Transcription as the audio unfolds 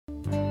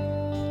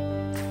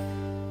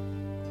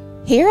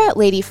Here at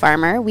Lady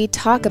Farmer, we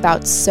talk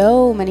about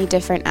so many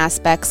different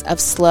aspects of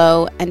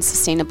slow and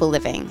sustainable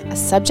living, a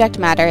subject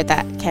matter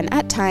that can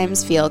at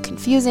times feel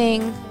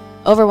confusing,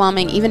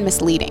 overwhelming, even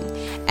misleading.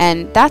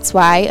 And that's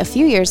why a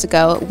few years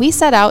ago, we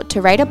set out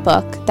to write a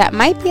book that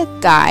might be a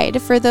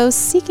guide for those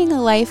seeking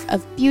a life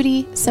of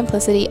beauty,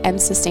 simplicity, and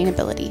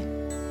sustainability.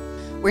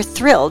 We're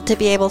thrilled to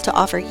be able to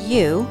offer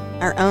you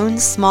our own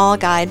small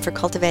guide for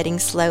cultivating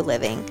slow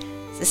living,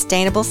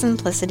 sustainable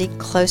simplicity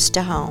close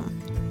to home,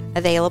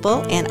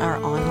 available in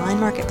our online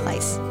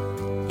marketplace.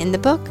 In the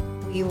book,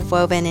 we've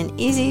woven an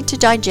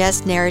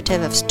easy-to-digest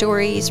narrative of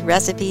stories,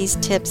 recipes,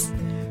 tips,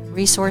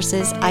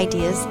 resources,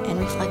 ideas, and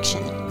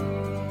reflection.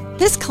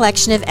 This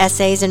collection of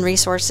essays and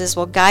resources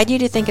will guide you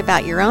to think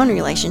about your own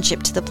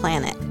relationship to the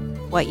planet,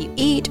 what you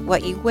eat,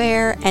 what you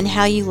wear, and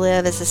how you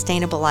live a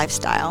sustainable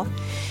lifestyle.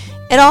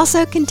 It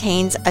also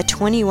contains a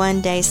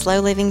 21-day slow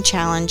living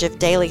challenge of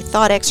daily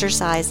thought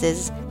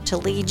exercises to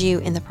lead you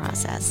in the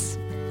process.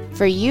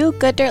 For you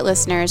Good Dirt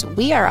listeners,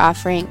 we are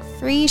offering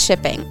free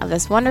shipping of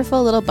this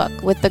wonderful little book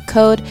with the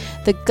code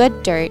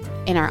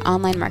TheGoodDirt in our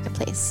online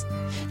marketplace.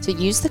 So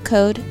use the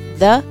code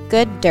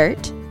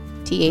TheGoodDirt,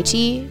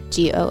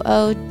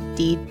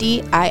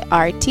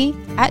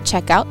 TheGoodDirt at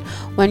checkout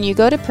when you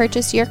go to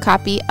purchase your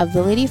copy of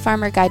the Lady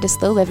Farmer Guide to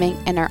Slow Living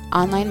in our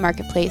online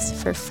marketplace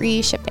for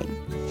free shipping.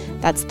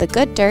 That's The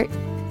Good Dirt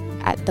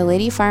at the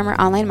Lady Farmer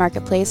online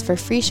marketplace for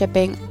free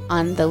shipping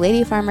on the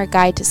Lady Farmer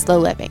Guide to Slow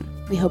Living.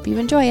 We hope you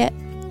enjoy it.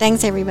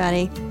 Thanks,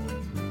 everybody.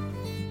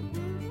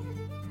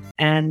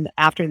 And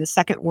after the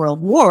Second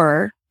World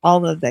War,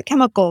 all of the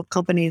chemical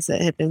companies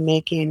that had been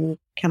making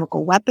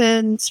chemical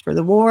weapons for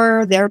the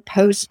war, their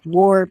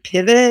post-war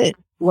pivot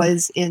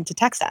was into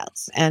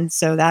textiles. And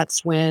so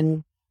that's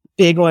when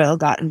big oil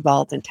got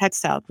involved in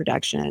textile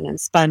production, and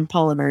spun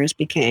polymers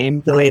became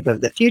the wave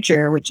of the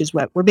future, which is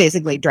what we're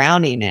basically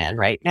drowning in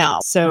right now.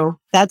 So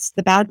that's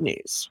the bad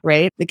news,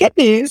 right? The good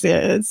news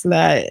is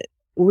that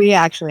we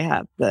actually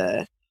have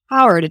the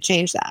power to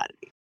change that.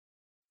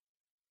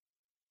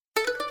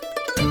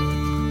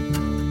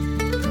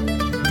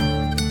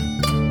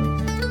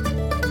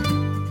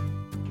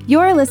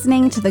 You're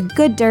listening to the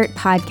Good Dirt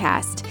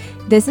Podcast.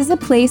 This is a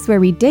place where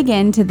we dig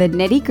into the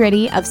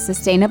nitty-gritty of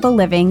sustainable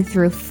living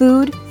through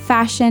food,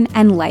 fashion,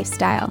 and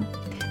lifestyle.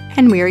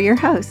 And we're your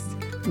hosts,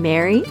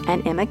 Mary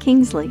and Emma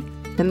Kingsley,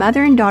 the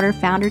mother and daughter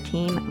founder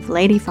team of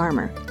Lady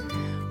Farmer.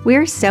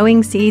 We're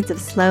sowing seeds of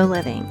slow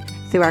living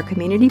through our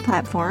community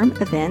platform,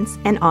 events,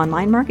 and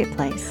online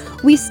marketplace.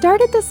 We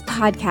started this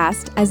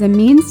podcast as a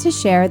means to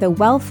share the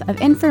wealth of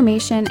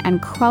information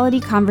and quality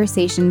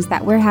conversations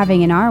that we're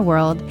having in our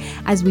world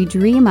as we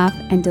dream up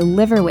and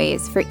deliver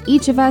ways for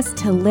each of us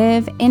to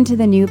live into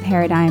the new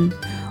paradigm,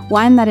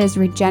 one that is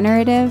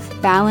regenerative,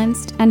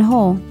 balanced, and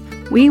whole.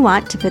 We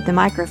want to put the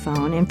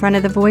microphone in front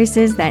of the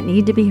voices that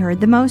need to be heard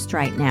the most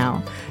right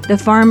now. The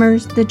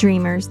farmers, the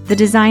dreamers, the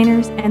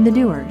designers, and the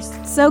doers.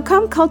 So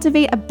come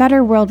cultivate a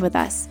better world with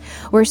us.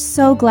 We're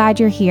so glad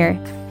you're here.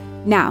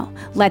 Now,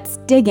 let's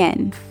dig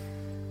in.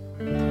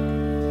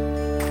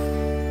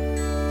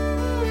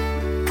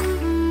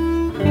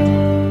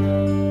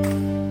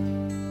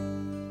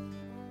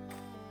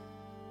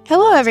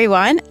 Hello,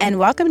 everyone, and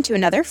welcome to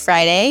another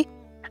Friday,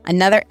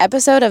 another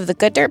episode of the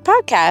Good Dirt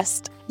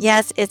Podcast.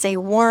 Yes, it's a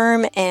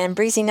warm and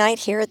breezy night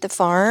here at the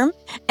farm.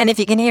 And if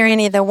you can hear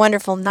any of the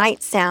wonderful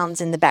night sounds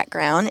in the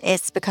background,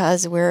 it's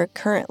because we're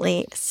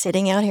currently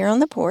sitting out here on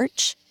the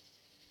porch.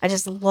 I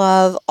just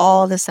love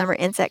all the summer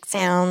insect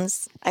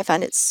sounds. I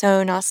find it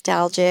so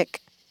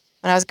nostalgic.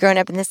 When I was growing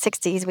up in the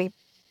 60s, we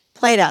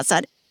played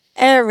outside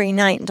every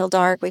night until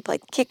dark. We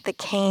played kick the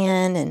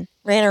can and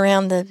ran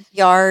around the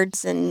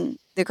yards and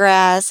the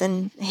grass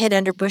and hid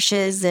under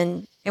bushes,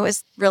 and it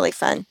was really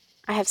fun.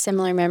 I have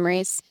similar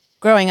memories.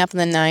 Growing up in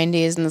the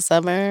 90s in the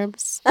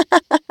suburbs.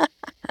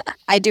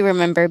 I do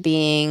remember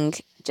being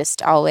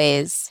just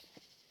always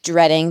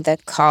dreading the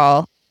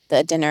call,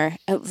 the dinner.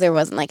 There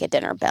wasn't like a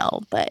dinner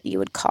bell, but you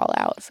would call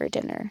out for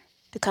dinner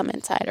to come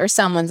inside, or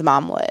someone's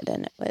mom would,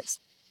 and it was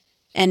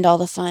end all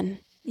the fun.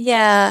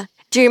 Yeah.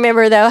 Do you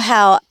remember, though,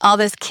 how all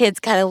those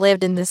kids kind of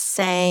lived in the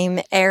same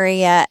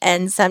area,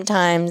 and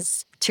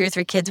sometimes 2 or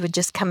 3 kids would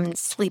just come and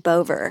sleep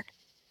over?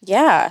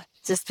 Yeah.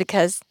 Just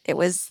because it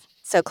was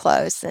so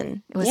close,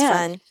 and it was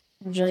fun.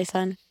 It was really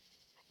fun.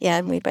 Yeah,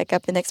 and we'd wake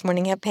up the next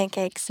morning, have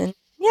pancakes, and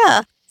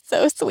yeah,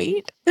 so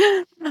sweet.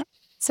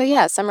 So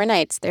yeah, summer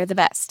nights, they're the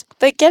best.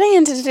 But getting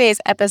into today's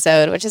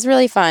episode, which is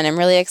really fun, I'm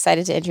really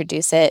excited to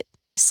introduce it.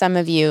 Some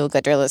of you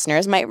Good Dirt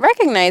listeners might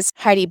recognize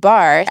Heidi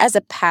Barr as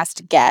a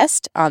past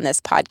guest on this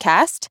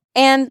podcast.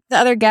 And the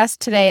other guest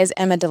today is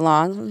Emma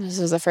DeLong. This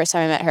was the first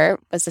time I met her,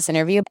 was this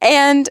interview.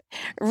 And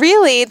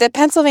really, the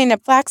Pennsylvania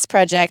Flax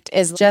project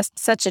is just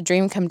such a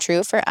dream come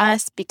true for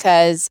us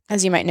because,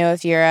 as you might know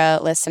if you're a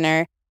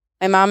listener,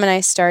 my mom and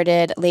I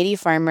started Lady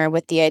Farmer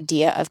with the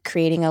idea of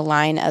creating a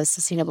line of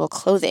sustainable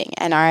clothing.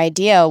 And our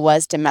idea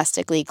was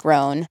domestically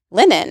grown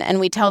linen. And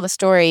we tell the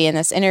story in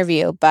this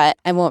interview, but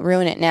I won't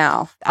ruin it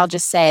now. I'll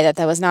just say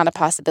that was not a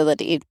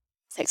possibility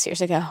 6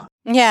 years ago.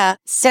 Yeah.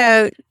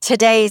 So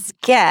today's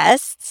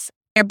guests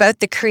They're both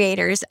the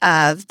creators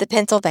of the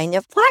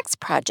Pennsylvania Flax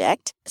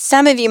Project.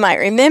 Some of you might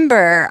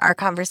remember our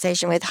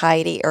conversation with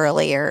Heidi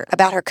earlier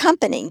about her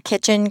company,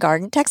 Kitchen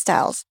Garden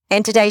Textiles.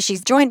 And today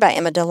she's joined by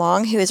Emma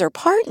DeLong, who is her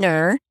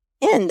partner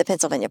in the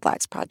Pennsylvania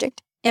Flax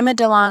Project. Emma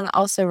DeLong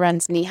also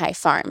runs Knee High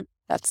Farm.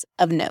 That's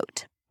of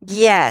note.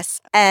 Yes,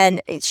 and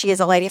she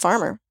is a lady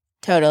farmer.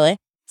 Totally.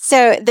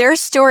 So their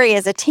story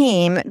as a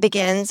team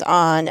begins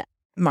on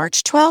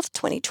March 12th,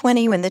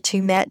 2020, when the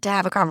two met to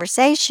have a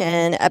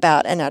conversation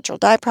about a natural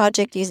dye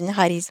project using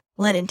Heidi's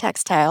linen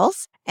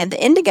textiles and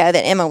the indigo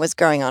that Emma was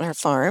growing on her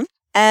farm.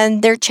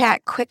 And their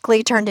chat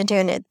quickly turned into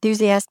an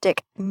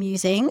enthusiastic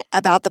musing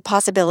about the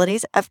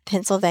possibilities of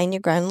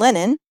Pennsylvania-grown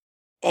linen,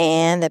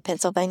 and the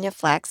Pennsylvania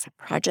Flax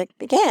Project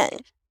began.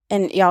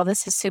 And y'all,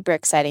 this is super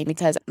exciting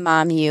because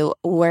Mom, you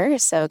were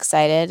so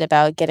excited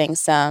about getting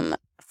some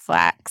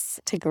flax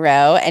to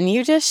grow. And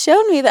you just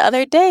showed me the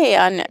other day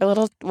on a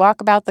little walk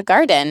about the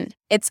garden.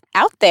 It's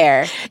out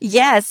there.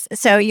 Yes.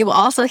 So you will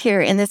also hear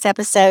in this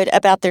episode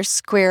about their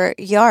Square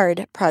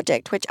Yard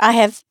project, which I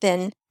have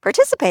been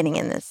participating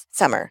in this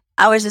summer.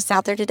 I was just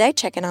out there today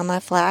checking on my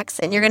flax,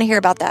 and you're going to hear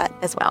about that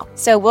as well.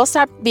 So we'll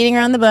stop beating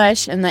around the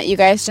bush and let you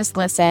guys just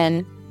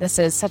listen. This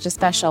is such a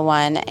special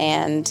one,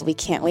 and we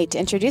can't wait to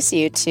introduce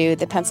you to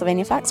the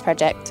Pennsylvania Flax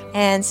Project.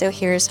 And so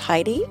here's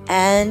Heidi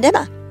and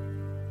Emma.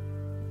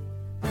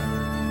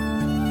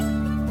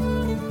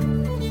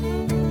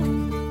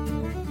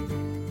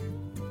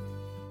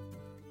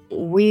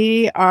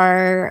 We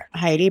are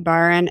Heidi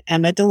Barr and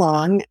Emma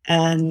DeLong,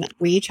 and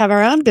we each have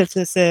our own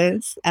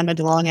businesses. Emma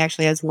DeLong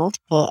actually has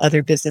multiple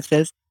other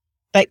businesses,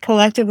 but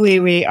collectively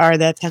we are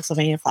the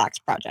Pennsylvania Flax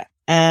Project.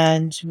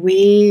 And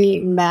we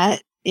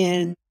met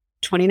in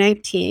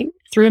 2019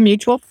 through a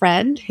mutual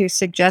friend who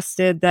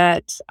suggested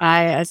that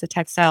I, as a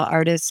textile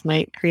artist,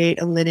 might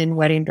create a linen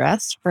wedding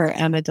dress for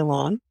Emma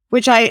DeLong,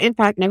 which I, in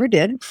fact, never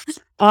did.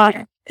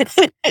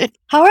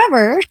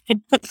 However,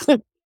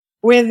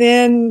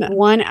 within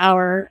 1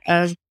 hour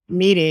of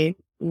meeting,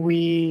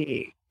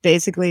 we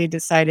basically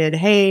decided,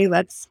 hey,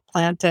 let's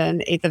plant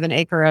 1/8 of an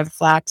acre of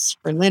flax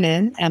for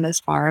linen,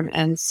 Emma's farm,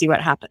 and see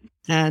what happens.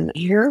 And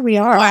here we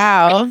are.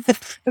 Wow.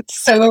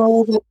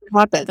 So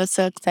happened. That's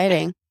so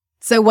exciting.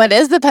 So what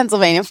is the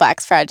Pennsylvania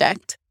Flax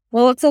Project?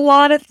 Well, it's a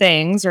lot of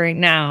things right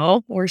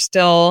now. We're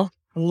still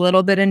a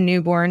little bit in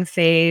newborn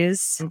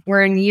phase.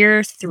 We're in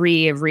year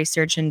 3 of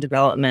research and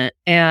development.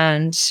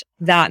 And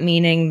that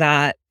meaning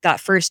that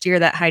first year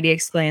that Heidi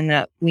explained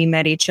that we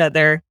met each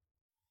other,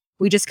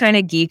 we just kind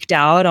of geeked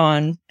out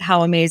on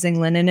how amazing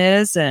linen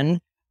is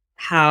and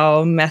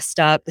how messed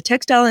up the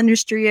textile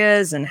industry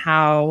is and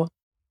how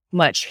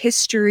much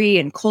history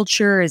and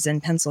culture is in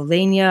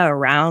Pennsylvania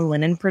around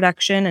linen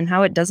production and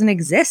how it doesn't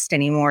exist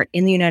anymore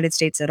in the United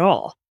States at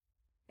all.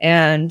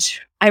 And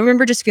I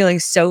remember just feeling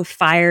so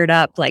fired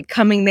up, like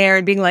coming there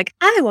and being like,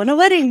 I want a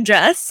wedding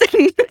dress.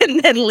 And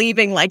then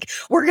leaving like,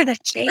 we're going to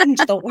change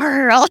the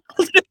world.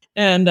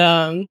 And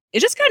it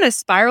just kind of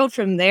spiraled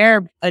from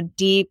there, a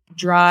deep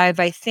drive,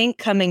 I think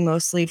coming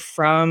mostly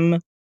from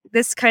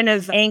this kind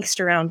of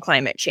angst around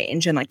climate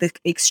change and like the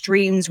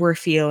extremes we're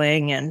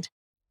feeling. And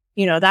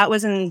you know, that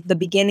was in the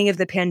beginning of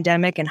the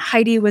pandemic, and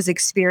Heidi was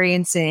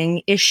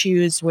experiencing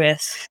issues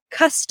with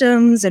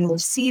customs and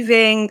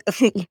receiving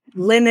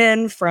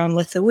linen from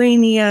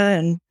Lithuania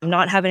and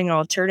not having an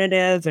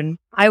alternative. And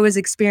I was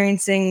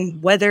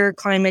experiencing weather,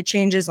 climate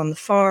changes on the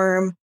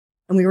farm.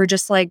 And we were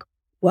just like,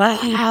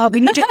 wow, we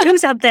need to do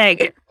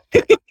something.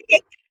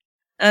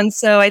 And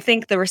so I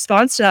think the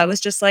response to that was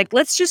just like,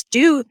 let's just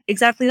do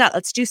exactly that.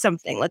 Let's do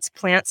something. Let's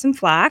plant some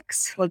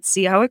flax. Let's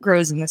see how it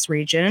grows in this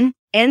region.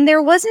 And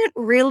there wasn't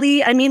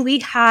really, I mean, we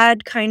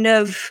had kind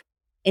of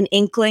an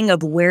inkling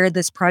of where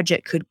this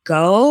project could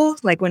go.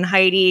 Like when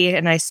Heidi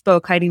and I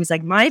spoke, Heidi was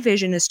like, my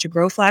vision is to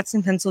grow flax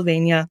in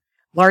Pennsylvania,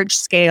 large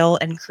scale,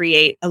 and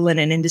create a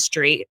linen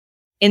industry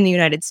in the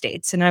United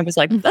States. And I was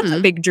like, that's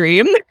a big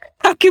dream.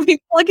 How can we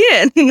plug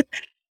in?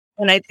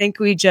 And I think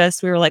we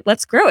were like,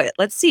 let's grow it.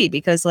 Let's see.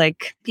 Because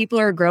like people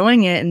are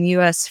growing it in the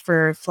US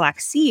for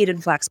flax seed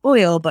and flax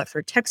oil, but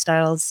for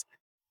textiles,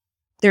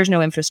 there's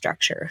no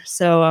infrastructure.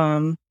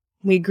 So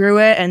we grew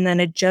it and then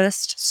it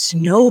just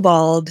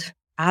snowballed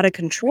out of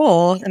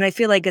control. And I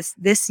feel like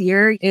this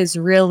year is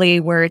really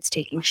where it's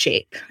taking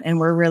shape. And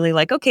we're really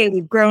like, okay,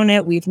 we've grown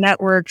it. We've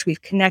networked.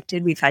 We've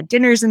connected. We've had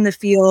dinners in the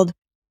field.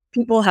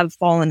 People have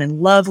fallen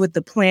in love with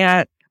the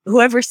plant.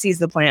 Whoever sees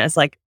the plant is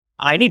like,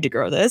 I need to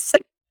grow this.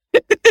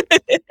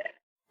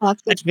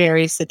 That's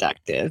very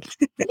seductive.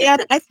 Yeah,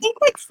 I think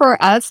like for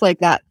us, like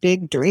that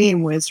big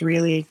dream was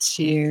really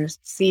to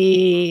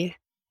see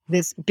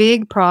this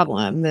big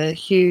problem, the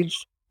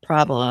huge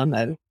problem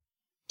of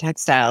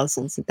textiles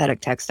and synthetic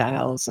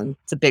textiles, and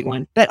it's a big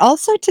one, but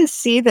also to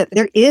see that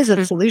there is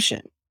a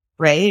solution,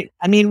 right?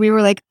 I mean, we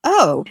were like,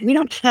 oh, we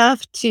don't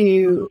have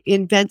to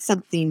invent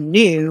something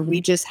new. We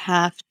just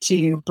have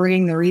to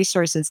bring the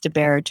resources to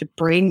bear to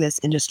bring this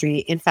industry,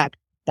 in fact,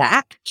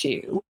 back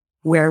to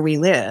where we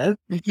live,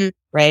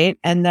 right?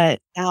 And that,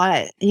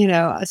 you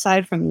know,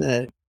 aside from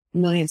the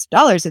millions of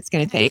dollars it's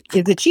going to take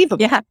is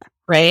achievable. Yeah.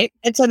 Right.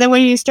 And so then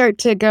when you start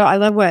to go, I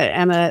love what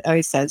Emma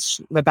always says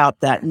about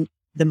that,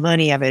 the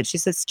money of it. She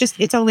says,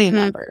 it's only a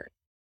number.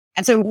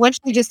 And so once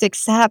you just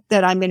accept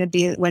that I'm going to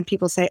be, when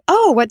people say,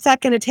 oh, what's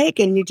that going to take?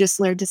 And you just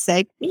learn to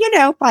say,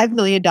 $5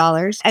 million.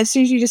 As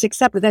soon as you just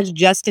accept that that's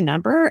just a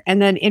number.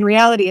 And then in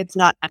reality, it's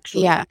not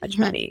actually that much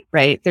money,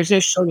 right? There's no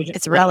shortage of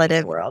It's money in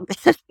relative. the world.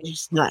 It's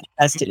just not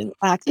invested in the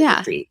flax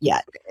industry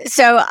yet.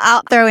 So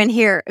I'll throw in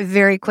here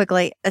very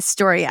quickly a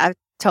story I've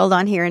told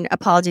on here, and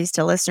apologies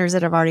to listeners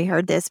that have already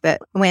heard this,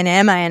 but when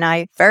Emma and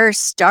I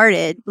first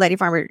started Lady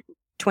Farmer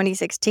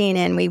 2016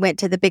 and we went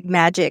to the big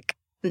Magic,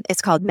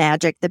 it's called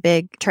Magic, the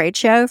big trade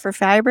show for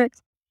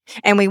fabrics,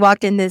 and we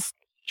walked in this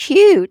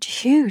huge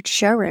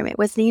showroom. It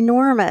was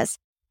enormous.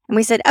 And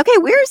we said, okay,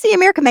 where's the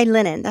American-made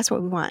linen? That's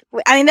what we want.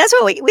 I mean, that's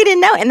what we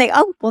didn't know. And they,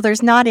 well,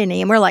 there's not any.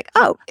 And we're like,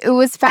 oh. It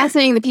was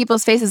fascinating. The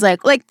people's faces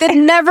like that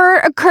never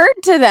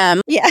occurred to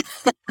them. Yeah.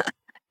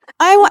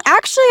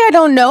 I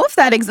don't know if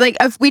that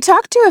if we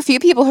talked to a few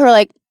people who were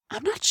like,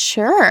 I'm not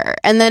sure.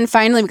 And then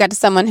finally we got to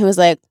someone who was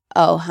like,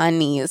 oh,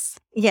 honeys.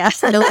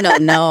 Yes.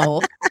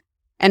 No.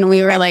 And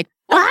we were like,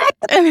 what?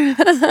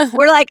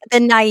 We're like the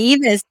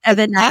naivest of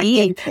the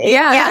naive.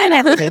 Yeah.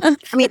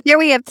 I mean, here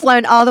we have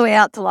flown all the way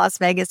out to Las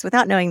Vegas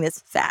without knowing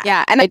this fact.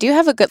 Yeah. And I do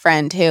have a good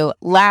friend who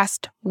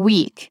last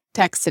week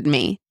texted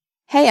me,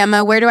 hey,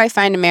 Emma, where do I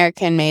find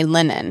American-made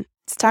linen?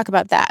 Let's talk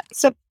about that.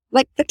 So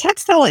the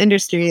textile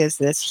industry is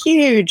this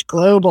huge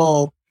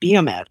global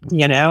behemoth,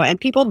 and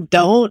people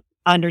don't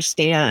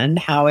understand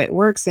how it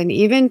works. And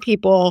even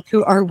people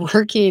who are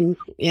working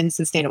in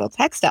sustainable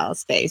textile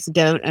space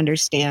don't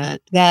understand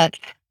that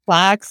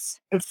flax,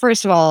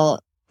 first of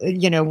all,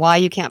 why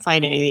you can't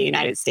find any in the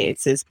United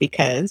States is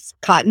because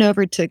cotton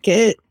overtook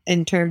it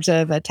in terms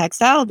of a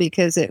textile,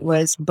 because it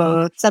was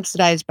both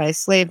subsidized by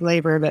slave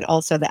labor, but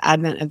also the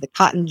advent of the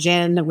cotton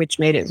gin, which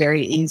made it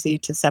very easy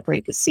to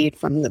separate the seed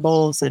from the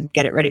bolls and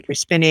get it ready for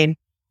spinning,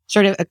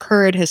 sort of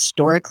occurred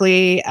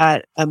historically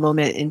at a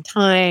moment in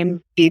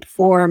time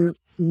before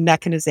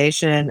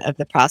mechanization of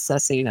the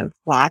processing of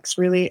flax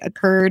really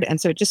occurred. And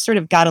so it just sort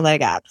of got a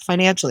leg up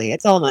financially.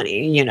 It's all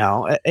money,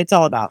 it's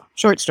all about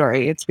short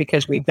story. It's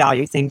because we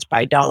value things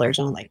by dollars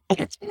only.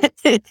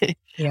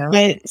 Yeah.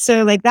 But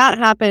so that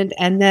happened.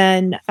 And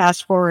then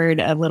fast forward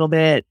a little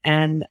bit.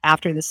 And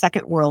after the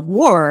Second World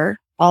War,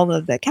 all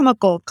of the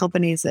chemical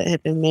companies that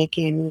had been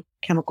making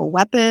chemical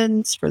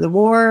weapons for the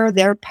war,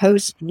 their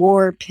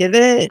post-war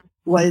pivot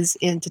was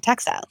into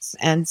textiles.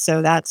 And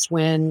so that's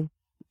when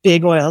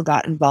big oil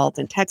got involved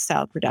in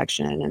textile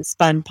production, and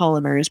spun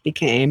polymers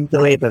became the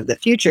wave of the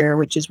future,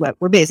 which is what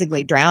we're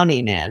basically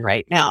drowning in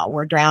right now.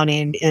 We're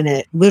drowning in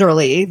it.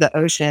 Literally, the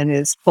ocean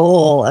is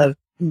full of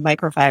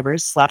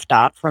microfibers sloughed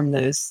off from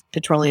those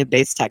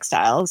petroleum-based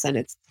textiles, and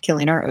it's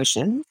killing our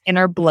ocean. In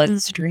our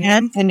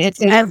bloodstream. And it's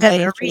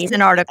a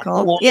recent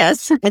article.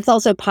 Yes. It's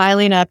also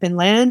piling up in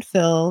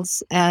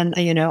landfills and,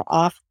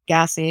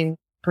 off-gassing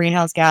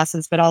greenhouse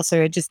gases, but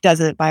also it just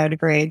doesn't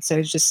biodegrade. So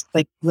it's just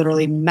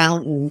literally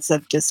mountains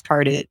of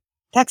discarded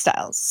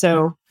textiles.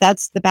 So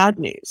that's the bad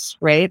news,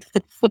 right?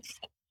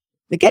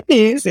 The good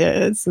news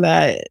is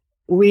that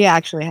we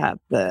actually have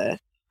the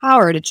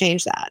power to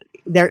change that.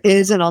 There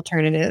is an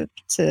alternative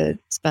to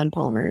spun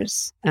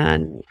polymers,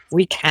 and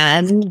we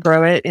can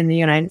grow it in the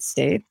United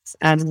States.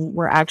 And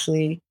we're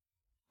actually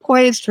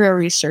poised for a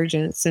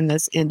resurgence in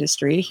this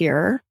industry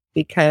here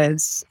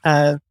because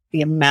of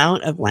the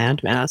amount of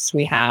land mass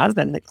we have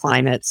and the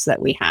climates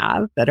that we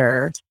have that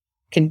are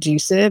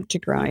conducive to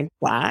growing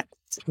flax.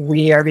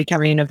 We are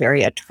becoming a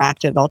very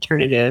attractive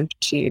alternative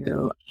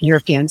to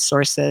European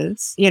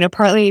sources,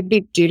 partly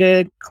due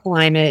to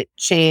climate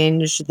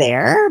change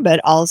there, but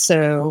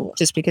also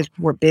just because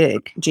we're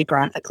big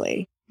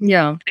geographically.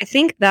 Yeah. I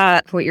think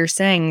that what you're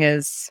saying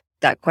is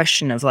that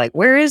question of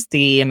where is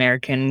the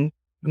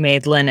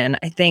American-made linen?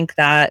 I think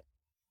that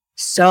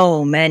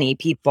so many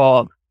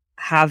people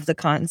have the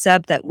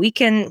concept that we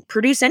can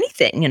produce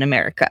anything in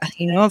America.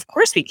 Of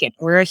course we can.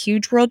 We're a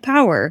huge world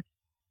power.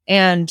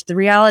 And the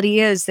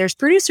reality is there's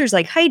producers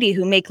like Heidi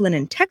who make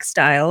linen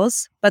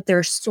textiles, but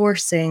they're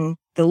sourcing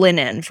the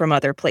linen from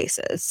other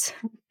places.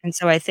 And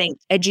so I think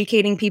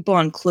educating people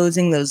on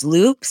closing those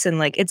loops,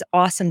 and it's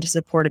awesome to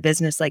support a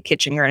business like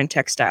Kitchen Garden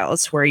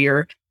Textiles, where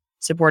you're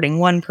supporting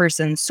one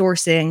person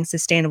sourcing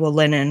sustainable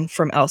linen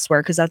from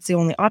elsewhere, because that's the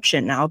only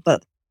option now.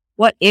 But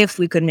what if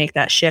we could make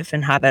that shift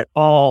and have it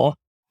all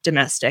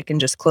domestic and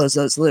just close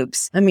those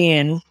loops? I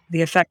mean,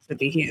 the effect would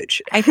be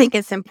huge. I think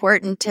it's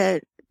important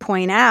to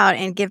point out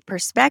and give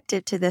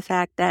perspective to the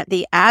fact that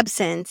the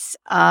absence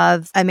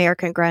of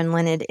American grown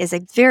linen is a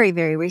very,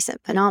 very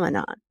recent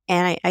phenomenon.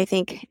 And I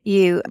think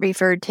you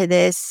referred to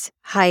this,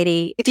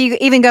 Heidi. If you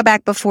even go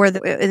back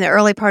in the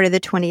early part of the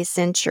 20th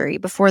century,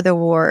 before the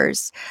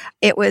wars,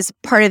 it was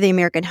part of the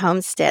American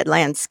homestead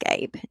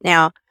landscape.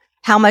 Now,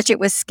 how much it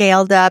was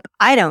scaled up,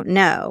 I don't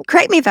know.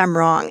 Correct me if I'm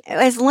wrong.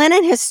 Has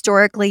linen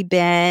historically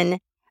been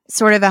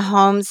sort of a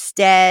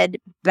homestead,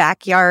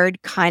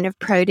 backyard kind of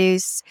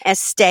produce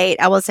estate.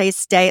 I will say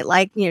estate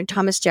like,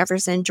 Thomas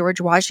Jefferson,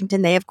 George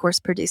Washington, they of course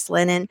produce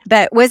linen.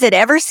 But was it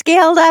ever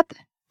scaled up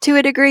to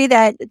a degree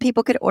that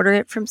people could order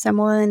it from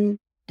someone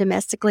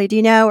domestically? Do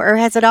you know? Or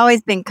has it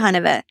always been kind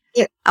of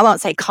I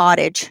won't say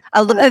cottage,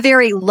 a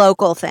very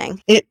local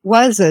thing? It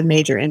was a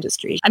major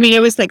industry. I mean,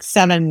 it was like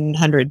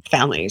 700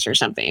 families or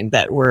something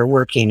that were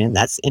working in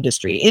that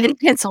industry In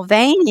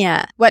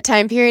Pennsylvania. What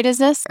time period is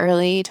this?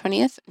 Early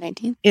 20th,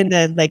 19th? in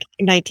the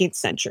 19th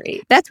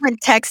century. That's when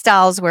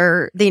textiles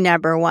were the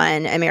number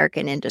one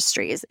American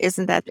industries.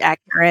 Isn't that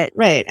accurate?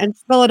 Right. And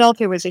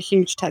Philadelphia was a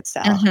huge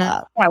textile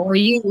hub. Yeah, where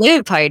you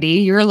live, Heidi,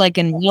 you're like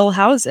in real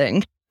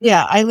housing.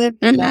 Yeah, I live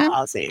in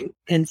housing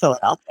in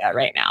Philadelphia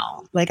right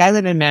now. Like I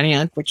live in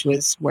Manayunk, which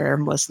was where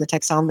most of the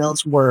textile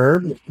mills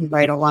were,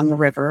 right along the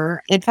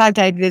river. In fact,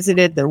 I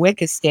visited the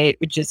Wick Estate,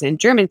 which is in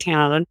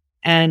Germantown,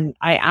 and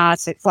I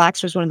asked if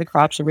flax was one of the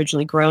crops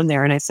originally grown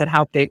there. And I said,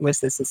 how big was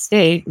this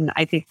estate? And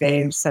I think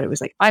they said it was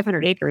like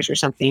 500 acres or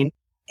something.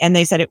 And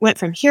they said it went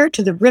from here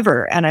to the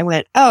river. And I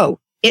went, oh,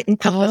 it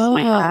encompassed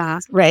my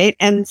house, right?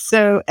 And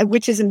so,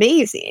 which is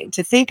amazing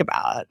to think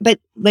about. But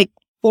like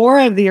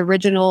 4 of the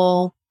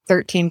original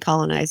 13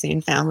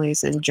 colonizing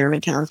families in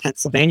Germantown,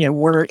 Pennsylvania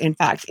were in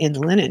fact in the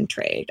linen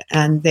trade,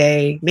 and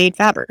they made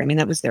fabric. I mean,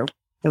 that was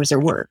their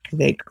work.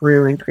 They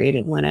grew and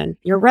created linen.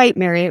 You're right,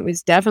 Mary. It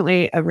was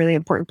definitely a really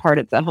important part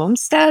of the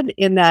homestead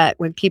in that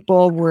when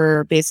people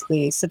were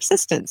basically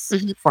subsistence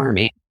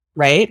farming,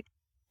 right?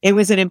 It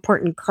was an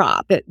important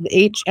crop.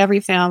 Every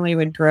family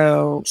would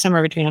grow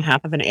somewhere between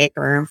 1/2 of an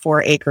acre and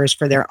 4 acres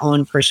for their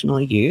own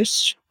personal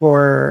use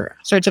for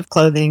sorts of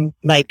clothing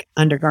like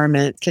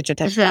undergarments, kitchen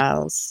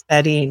textiles,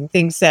 bedding,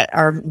 things that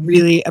are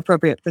really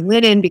appropriate for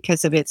linen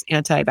because of its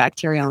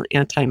antibacterial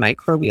and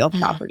antimicrobial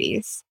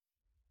properties,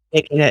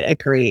 making it a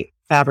great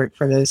fabric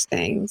for those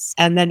things.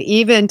 And then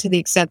even to the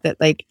extent that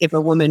like if a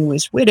woman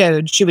was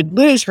widowed, she would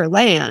lose her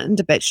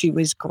land, but she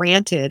was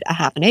granted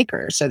 1/2 an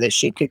acre so that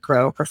she could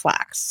grow her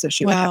flax. So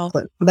she would have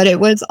clothes. But it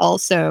was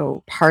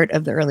also part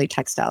of the early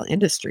textile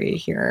industry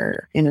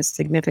here in a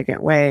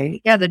significant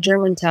way. Yeah, the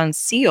Germantown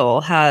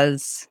seal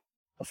has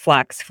a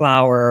flax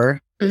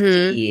flower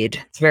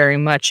seed. It's very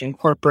much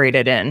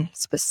incorporated in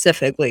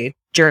specifically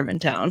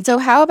Germantown. So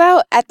how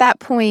about at that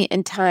point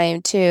in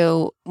time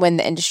too, when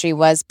the industry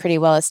was pretty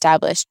well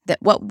established,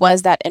 what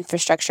was that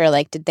infrastructure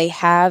like? Did they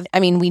have,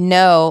 I mean, we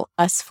know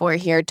us 4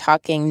 here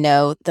talking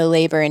know the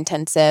labor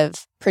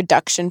intensive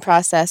production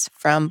process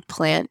from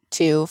plant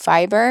to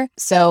fiber.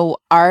 So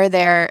are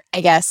there,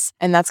 I guess,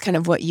 and that's kind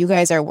of what you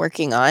guys are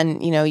working on,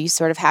 you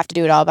sort of have to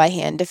do it all by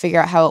hand to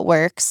figure out how it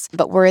works.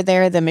 But were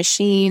there the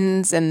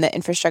machines and the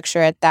infrastructure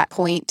at that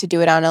point to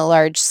do it on a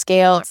large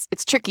scale?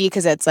 It's tricky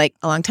because it's like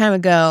a long time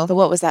ago, but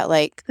what was that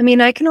like? I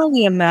mean, I can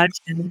only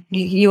imagine,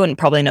 you wouldn't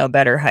probably know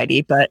better,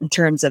 Heidi, but in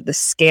terms of the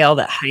scale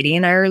that Heidi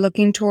and I are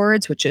looking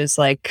towards, which is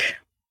like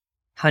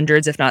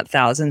hundreds, if not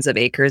thousands of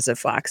acres of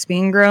flax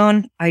being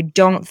grown, I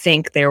don't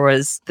think there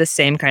was the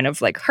same kind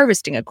of like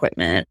harvesting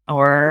equipment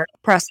or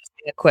processing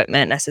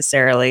equipment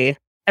necessarily.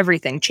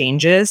 Everything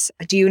changes.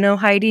 Do you know,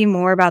 Heidi,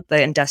 more about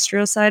the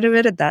industrial side of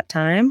it at that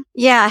time?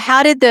 Yeah.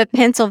 How did the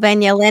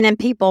Pennsylvania linen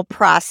people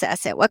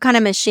process it? What kind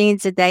of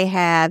machines did they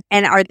have?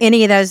 And are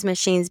any of those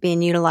machines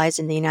being utilized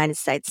in the United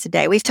States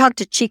today? We've talked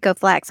to Chico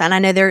Flax, and I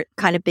know they're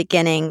kind of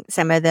beginning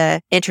some of the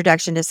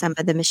introduction to some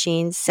of the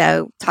machines.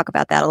 So talk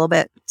about that a little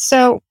bit.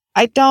 So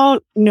I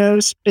don't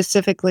know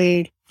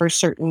specifically for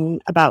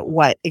certain about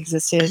what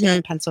existed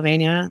in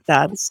Pennsylvania.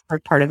 That's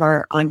part of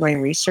our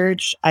ongoing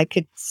research. I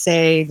could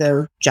say,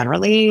 though,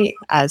 generally,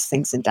 as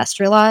things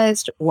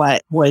industrialized,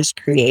 what was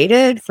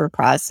created for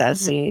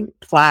processing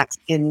flax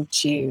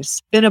into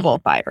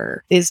spinnable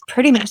fiber is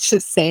pretty much the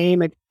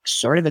same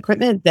sort of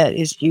equipment that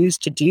is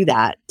used to do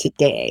that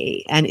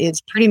today. And it's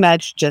pretty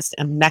much just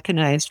a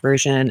mechanized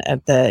version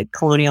of the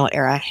colonial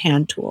era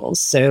hand tools.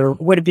 So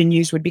what would have been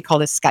used would be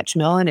called a sketch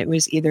mill. And it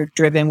was either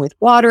driven with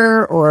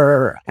water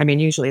or, I mean,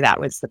 usually that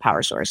was the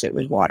power source. It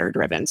was water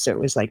driven. So it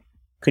was like,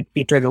 could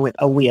be driven with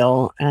a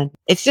wheel. And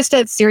it's just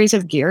a series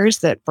of gears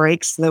that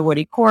breaks the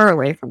woody core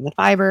away from the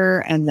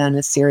fiber. And then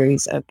a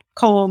series of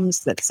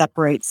combs that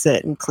separates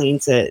it and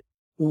cleans it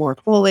more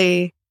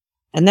fully.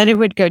 And then it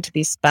would go to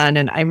be spun.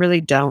 And I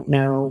really don't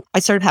know. I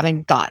sort of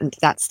haven't gotten to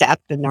that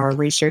step in our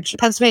research. The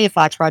Pennsylvania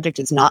Flax Project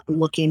is not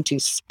looking to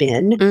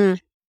spin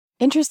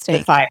Interesting.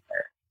 the fiber.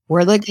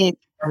 We're looking at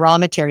a raw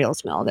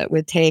materials mill that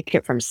would take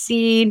it from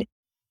seed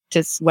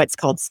to what's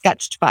called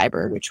sketched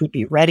fiber, which would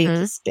be ready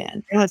to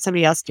spin. Let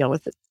somebody else deal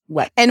with it.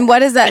 What? And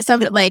what is that?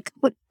 Something like,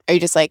 are you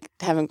just like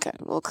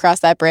we'll cross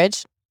that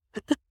bridge?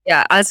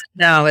 Yeah, as of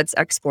now, it's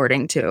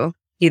exporting to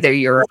either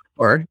Europe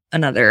or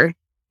another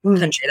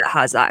country that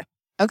has that.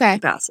 Okay.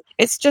 Capacity.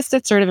 It's just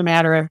a sort of a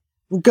matter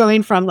of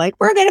going from like,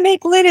 we're going to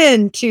make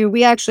linen to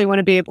we actually want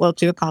to be able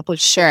to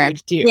accomplish. Sure.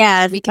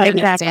 Yeah, We can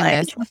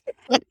understand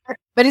this.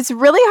 But it's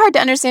really hard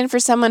to understand for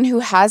someone who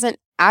hasn't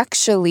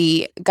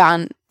actually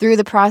gone through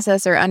the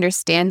process or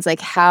understands like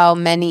how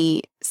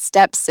many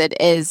steps it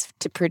is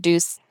to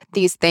produce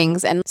these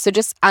things. And so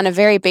just on a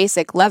very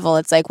basic level,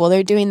 it's like, well,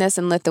 they're doing this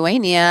in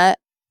Lithuania,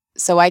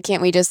 so why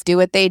can't we just do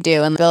what they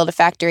do and build a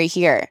factory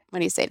here? What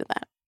do you say to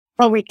that?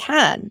 Well, we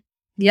can.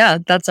 Yeah,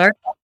 that's our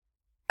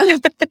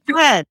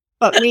Can,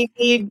 but we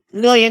need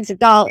millions of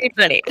dollars.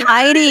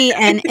 Heidi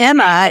and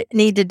Emma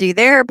need to do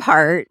their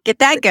part, get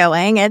that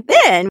going, and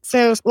then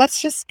So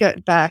let's just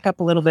get back up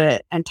a little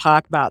bit and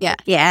talk about Yeah.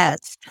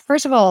 yes,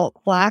 First of all,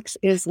 flax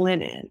is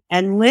linen,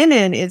 and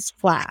linen is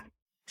flax.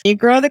 You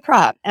grow the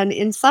crop, and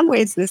in some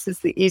ways, this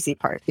is the easy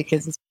part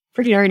because it's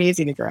pretty darn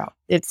easy to grow.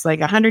 It's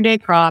like a 100-day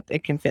crop.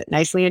 It can fit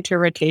nicely into a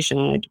rotation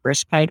on a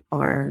diversified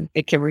farm.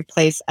 It can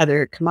replace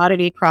other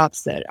commodity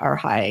crops that are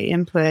high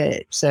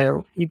input.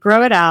 So you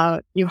grow it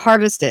out, you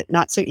harvest it,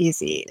 not so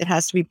easy. It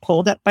has to be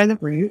pulled up by the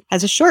root. It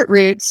has a short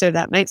root, so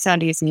that might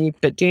sound easy,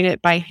 but doing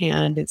it by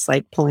hand, it's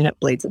like pulling up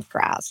blades of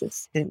grass.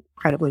 It's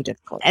incredibly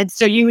difficult. And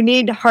so you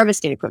need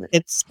harvesting equipment.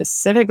 It's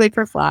specifically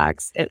for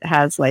flax. It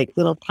has like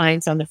little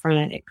tines on the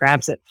front. It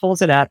grabs it,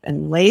 pulls it up,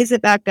 and lays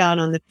it back down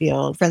on the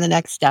field for the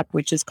next step,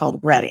 which is called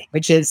retting,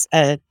 which is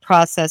a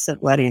process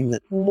of letting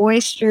the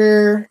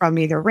moisture from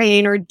either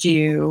rain or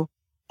dew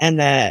and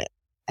the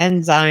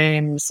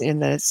enzymes in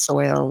the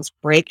soils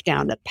break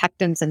down the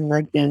pectins and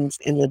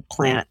lignins in the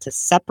plant to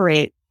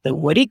separate the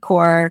woody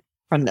core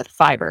from the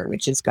fiber,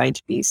 which is going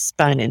to be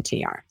spun into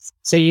yarns.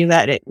 So you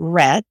let it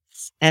ret,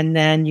 and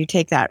then you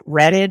take that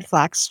retted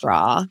flax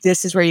straw.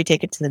 This is where you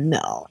take it to the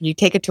mill. You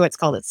take it to what's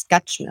called a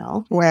scutch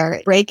mill, where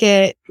you break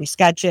it, you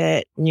scutch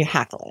it, and you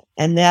hackle it.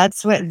 And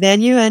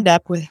then you end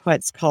up with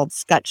what's called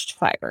scutched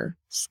fiber,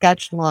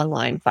 scutched long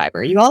line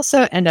fiber. You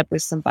also end up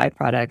with some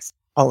byproducts,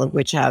 all of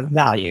which have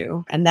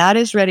value. And that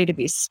is ready to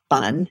be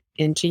spun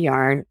into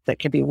yarn that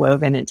can be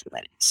woven into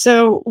linen.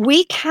 So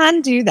we can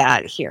do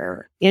that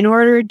here. In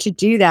order to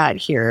do that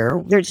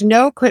here, there's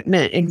no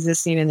equipment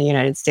existing in the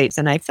United States.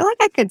 And I feel like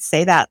I could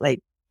say that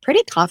like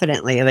pretty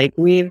confidently. Like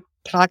we've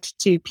talked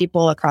to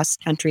people across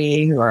the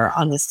country who are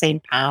on the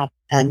same path.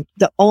 And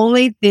the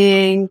only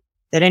thing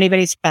that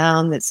anybody's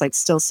found that's like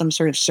still some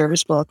sort of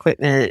serviceable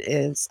equipment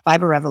is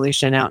Fiber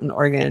Revolution out in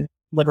Oregon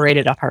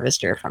liberated a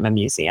harvester from a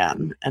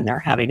museum, and they're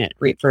having it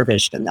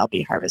refurbished, and they'll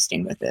be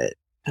harvesting with it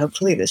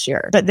hopefully this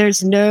year. But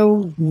there's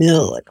no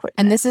mill equipment.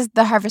 And this is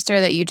the harvester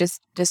that you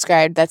just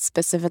described that's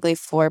specifically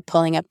for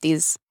pulling up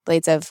these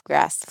blades of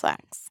grass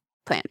flax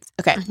plants.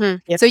 Okay.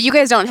 Yep. So you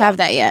guys don't have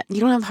that yet. You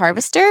don't have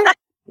harvester?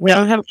 We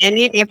don't have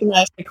any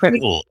mechanized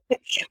equipment.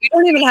 We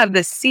don't even have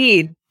the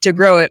seed to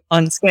grow it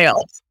on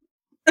scales.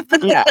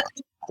 Yeah.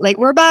 Like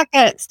we're back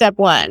at step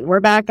one. We're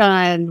back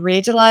on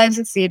regionalize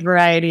the seed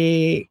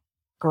variety,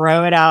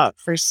 grow it out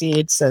for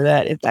seed so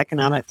that it's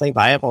economically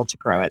viable to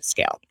grow at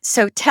scale.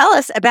 So tell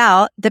us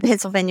about the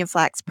Pennsylvania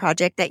Flax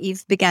project that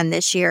you've begun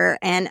this year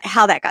and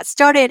how that got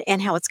started and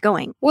how it's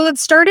going. Well, it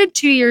started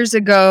 2 years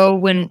ago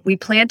when we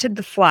planted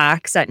the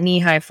flax at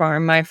Knee-High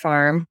Farm, my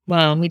farm.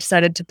 Well, we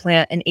decided to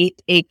plant an 1/8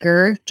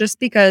 acre just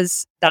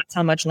because that's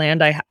how much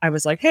land I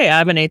was like, hey, I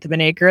have 1/8 of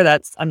an acre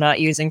that's I'm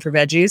not using for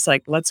veggies.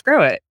 Like, let's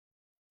grow it.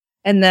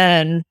 And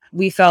then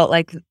we felt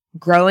like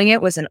growing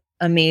it was an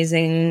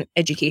amazing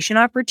education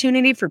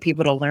opportunity for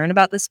people to learn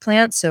about this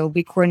plant. So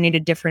we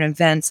coordinated different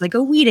events, like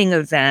a weeding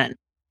event.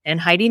 And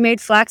Heidi made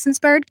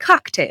flax-inspired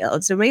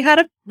cocktails. So we had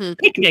a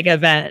picnic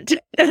event.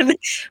 And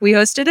we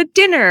hosted a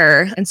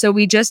dinner. And so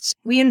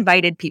we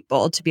invited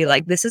people to be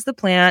like, this is the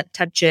plant,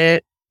 touch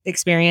it,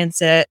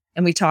 experience it.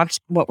 And we talked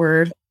what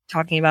we're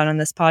talking about on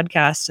this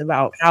podcast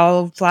about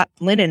how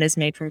linen is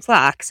made from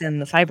flax in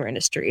the fiber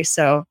industry.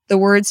 So the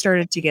word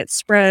started to get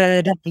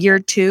spread. Year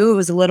 2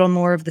 was a little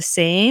more of the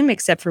same,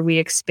 except for we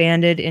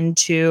expanded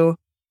into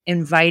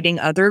inviting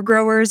other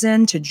growers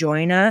in to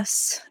join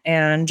us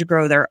and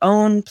grow their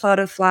own plot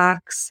of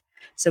flax.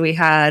 So we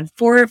had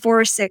 4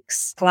 or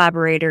 6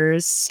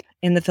 collaborators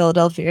in the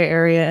Philadelphia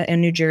area and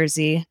New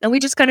Jersey. And we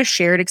just kind of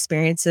shared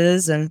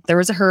experiences. And there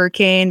was a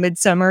hurricane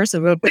midsummer,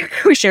 so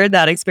we shared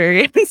that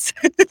experience.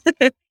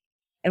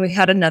 And we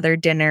had another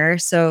dinner.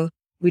 So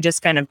we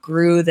just kind of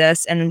grew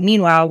this. And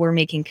meanwhile, we're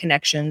making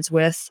connections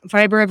with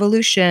Fiber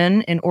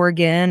Evolution in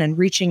Oregon and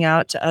reaching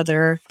out to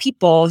other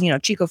people,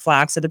 Chico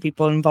Flax, other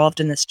people involved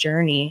in this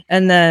journey.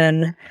 And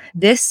then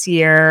this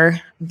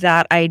year,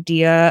 that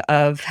idea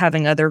of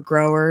having other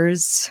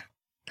growers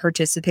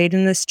participate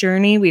in this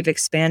journey, we've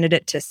expanded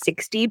it to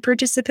 60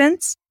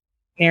 participants.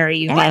 Mary,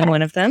 you've been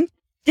one of them.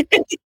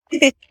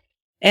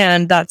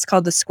 And that's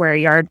called the Square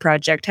Yard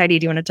Project. Heidi,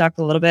 do you want to talk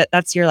a little bit?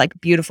 That's your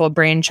beautiful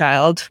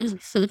brainchild.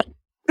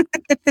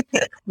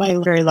 My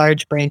very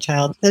large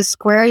brainchild. The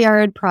Square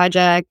Yard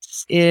Project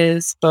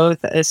is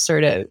both a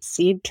sort of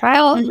seed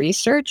trial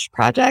research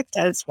project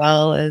as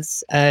well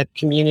as a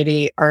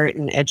community art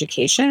and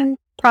education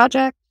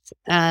project.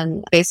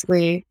 And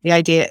basically, the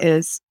idea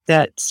is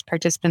that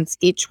participants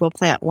each will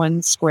plant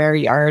 1 square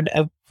yard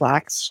of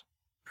flax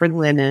for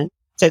linen.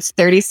 So it's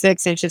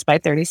 36 inches by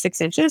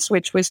 36 inches,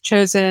 which was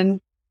chosen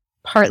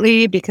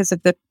partly because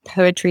of the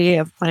poetry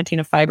of planting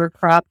a fiber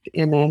crop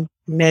in a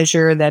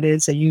measure that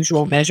is a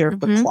usual measure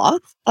for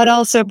cloth, but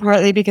also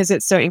partly because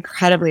it's so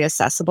incredibly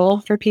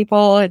accessible for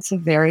people. It's a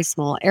very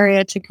small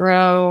area to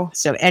grow.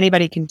 So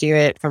anybody can do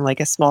it, from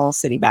like a small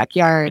city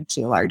backyard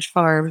to a large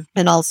farm.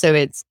 And also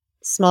it's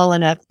small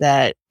enough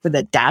that for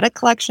the data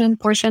collection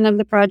portion of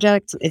the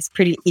project, it's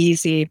pretty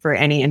easy for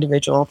any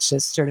individual to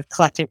sort of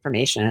collect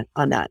information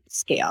on that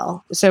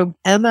scale. So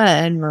Emma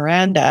and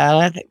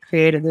Miranda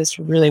created this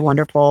really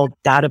wonderful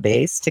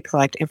database to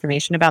collect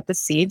information about the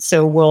seed.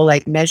 So we'll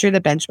like measure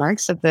the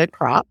benchmarks of the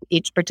crop.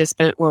 Each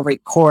participant will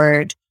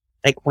record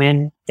like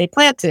when they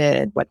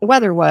planted, what the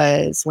weather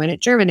was, when it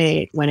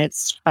germinated, when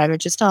it's 5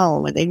 inches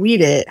tall, when they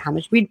weed it, how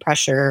much weed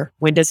pressure,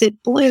 when does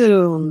it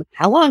bloom,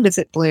 how long does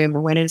it bloom,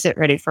 or when is it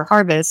ready for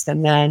harvest?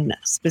 And then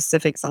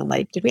specifics on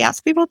like, did we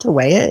ask people to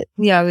weigh it?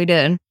 Yeah, we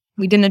did.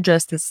 We didn't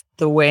address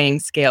the weighing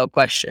scale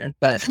question,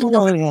 but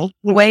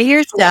Weigh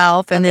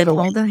yourself and then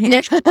hold the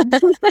hand.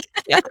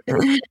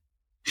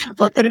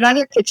 Well, put it on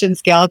your kitchen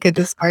scale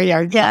because it's our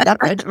yard. Yeah,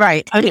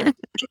 right. Okay.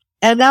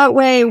 And that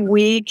way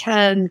we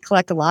can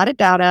collect a lot of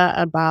data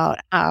about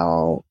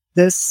how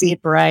this seed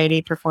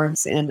variety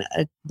performs in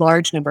a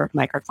large number of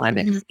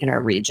microclimates in our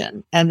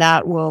region. And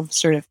that will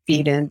sort of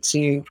feed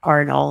into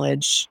our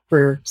knowledge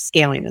for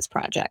scaling this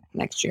project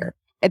next year.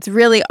 It's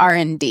really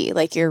R&D.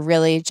 Like you're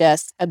really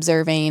just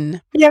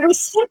observing. Yeah, we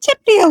seem to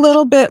be a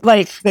little bit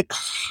like the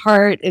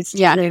cart is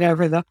turning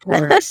over the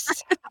horse.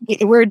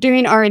 We're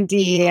doing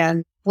R&D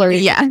and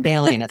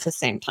failing at the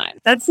same time.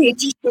 That's the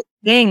interesting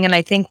thing. And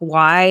I think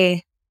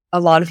why a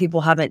lot of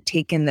people haven't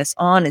taken this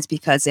on is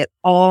because it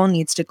all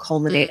needs to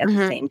culminate at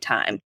the same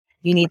time.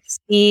 You need the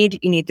seed,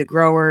 you need the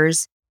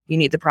growers, you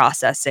need the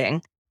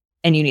processing,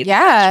 and you need the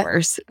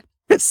customers.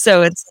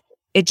 So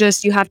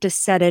you have to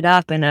set it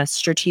up in a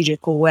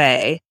strategical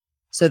way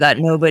so that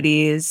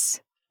nobody's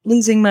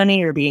losing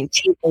money or being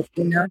cheap.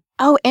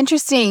 Oh,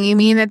 interesting. You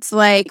mean it's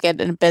like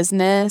in a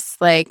business,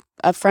 like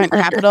upfront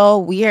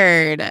capital?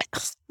 Weird.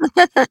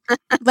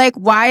 Like,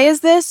 why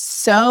is this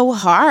so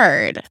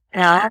hard?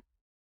 Yeah.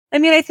 I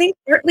mean, I think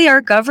partly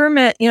our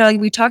government,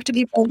 we talk to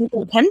people in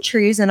different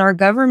countries and our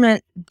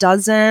government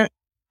doesn't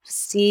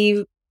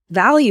see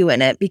value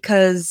in it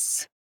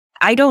because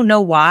I don't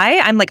know why.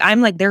 I'm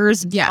like,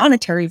 there's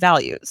monetary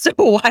value. So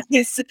why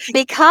is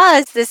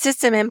because the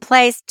system in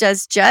place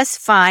does just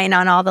fine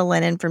on all the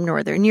linen from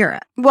Northern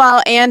Europe.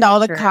 Well, and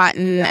all the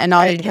cotton and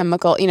all the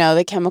chemical,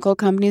 the chemical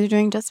companies are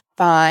doing just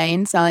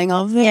fine, selling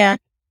all the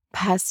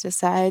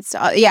pesticides.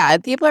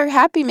 People are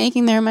happy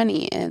making their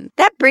money. And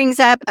that brings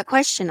up a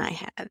question I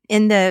have.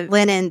 In the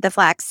linen, the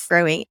flax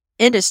growing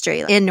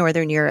industry in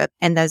Northern Europe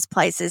and those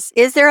places,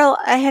 is there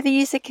a heavy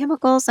use of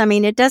chemicals? I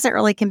mean, it doesn't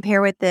really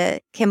compare with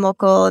the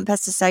chemical and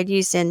pesticide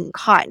use in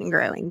cotton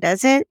growing,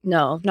 does it?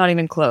 No, not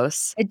even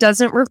close. It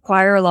doesn't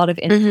require a lot of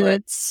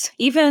inputs.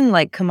 Even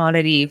like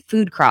commodity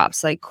food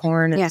crops like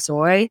corn and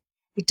soy,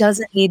 it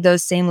doesn't need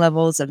those same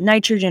levels of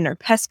nitrogen or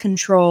pest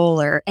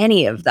control or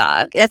any of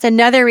that. That's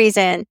another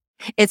reason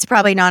it's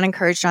probably not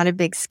encouraged on a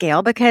big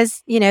scale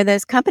because,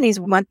 those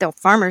companies want the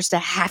farmers to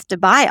have to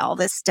buy all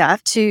this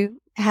stuff to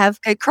have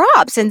good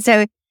crops. And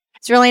so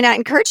it's really not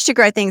encouraged to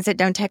grow things that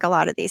don't take a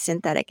lot of these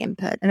synthetic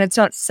input. And it's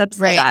not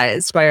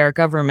subsidized by our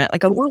government.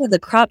 Like a lot of the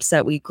crops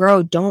that we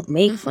grow don't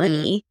make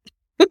money.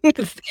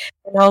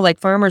 Like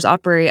farmers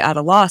operate at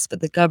a loss,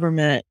 but the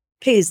government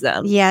pays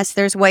them. Yes,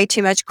 there's way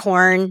too much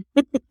corn.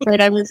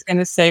 Right. I was going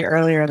to say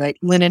earlier, like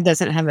linen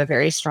doesn't have a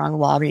very strong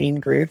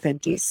lobbying group in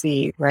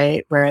DC,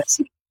 right?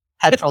 Whereas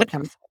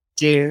petrochemical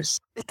juice.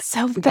 It's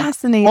so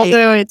fascinating.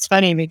 Although it's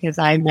funny because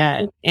I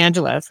met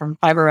Angela from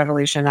Fiber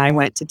Revolution. I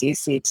went to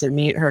DC to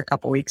meet her a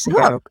couple weeks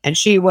ago, and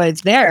she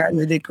was there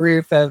with a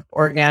group of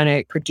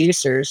organic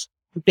producers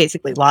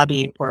basically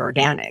lobbying for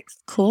organics.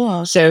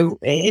 Cool. So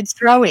it's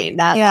growing.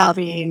 That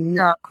lobbying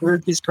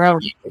group is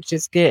growing, which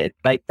is good.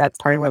 Like that's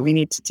part of what we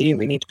need to do.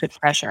 We need to put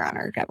pressure on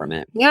our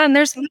government. Yeah, and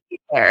there's money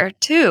there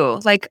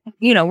too. Like,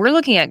 we're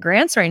looking at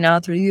grants right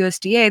now through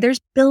USDA. There's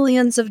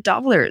billions of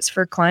dollars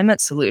for climate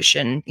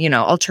solution,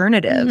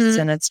 alternatives.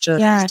 And it's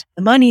just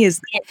the money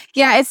is there.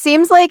 Yeah, it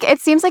seems like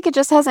it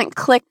just hasn't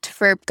clicked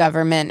for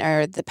government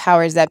or the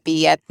powers that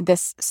be at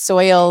this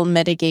soil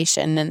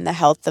mitigation and the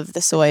health of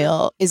the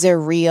soil is a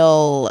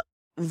real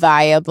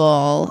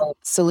viable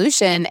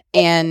solution.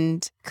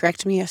 And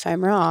correct me if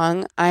I'm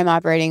wrong, I'm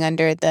operating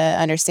under the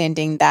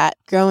understanding that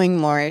growing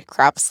more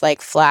crops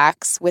like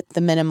flax with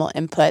the minimal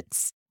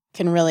inputs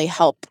can really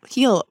help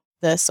heal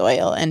the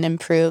soil and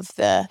improve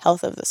the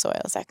health of the soil.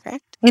 Is that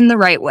correct? In the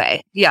right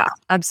way. Yeah,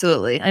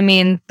 absolutely. I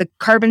mean, the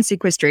carbon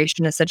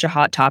sequestration is such a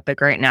hot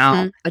topic right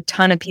now. A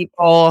ton of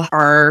people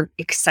are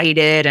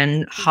excited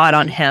and hot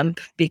on hemp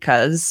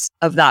because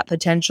of that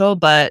potential,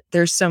 but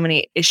there's so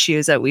many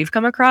issues that we've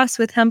come across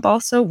with hemp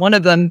also. One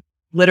of them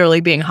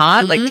literally being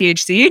hot, like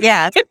THC.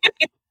 Yeah.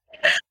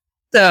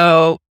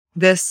 So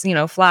this,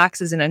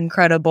 flax is an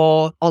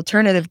incredible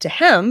alternative to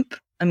hemp.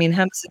 I mean,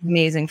 hemp's an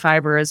amazing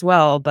fiber as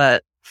well,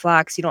 but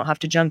flax, you don't have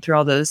to jump through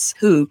all those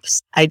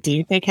hoops. I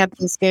do think hemp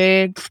is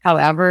good.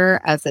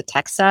 However, as a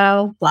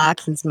textile,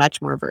 flax is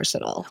much more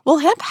versatile. Well,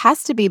 hemp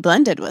has to be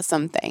blended with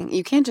something.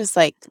 You can't just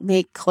like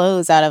make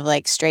clothes out of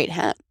like straight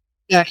hemp.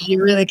 Yeah,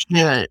 you really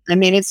can't. I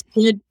mean, it's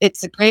good.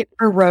 It's great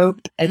for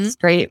rope. It's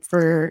great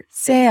for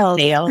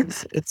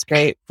Sails. It's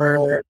great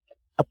for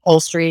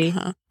upholstery,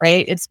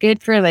 right? It's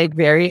good for like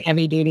very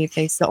heavy duty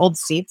things. The old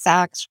seat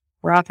sacks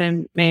were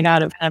often made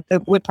out of hemp.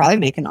 It would probably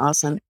make an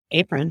awesome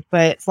apron,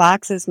 but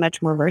flax is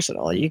much more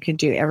versatile. You could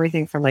do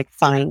everything from like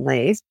fine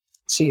lace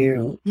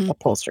to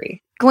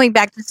upholstery. Going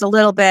back just a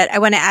little bit, I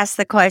want to ask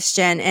the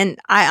question, and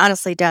I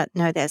honestly don't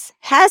know this.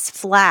 Has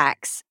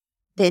flax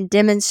been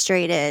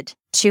demonstrated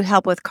to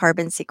help with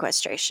carbon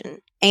sequestration?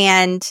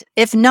 And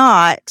if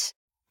not,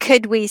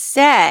 could we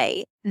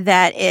say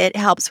that it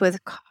helps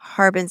with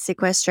carbon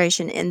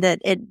sequestration in that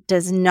it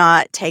does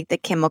not take the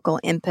chemical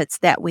inputs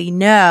that we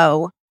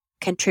know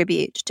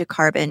contribute to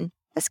carbon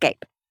escape?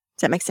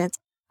 Does that make sense?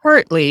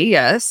 Partly,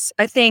 yes.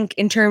 I think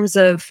in terms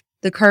of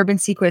the carbon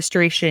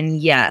sequestration,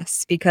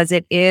 yes, because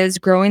it is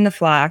growing the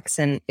flax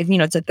and,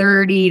 it's a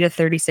 30 to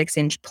 36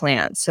 inch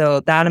plant.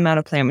 So that amount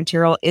of plant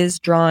material is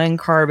drawing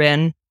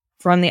carbon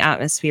from the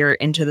atmosphere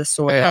into the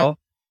soil,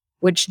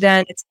 which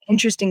then it's an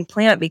interesting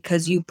plant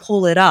because you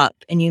pull it up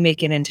and you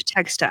make it into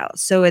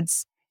textiles. So it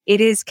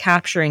is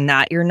capturing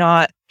that. You're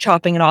not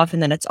chopping it off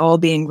and then it's all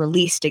being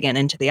released again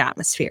into the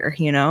atmosphere,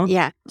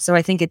 Yeah. So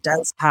I think it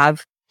does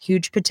have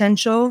huge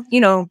potential.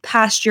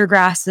 Pasture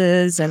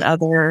grasses and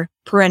other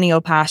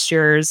perennial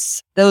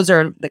pastures, those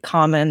are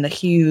the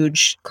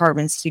huge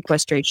carbon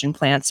sequestration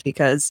plants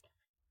because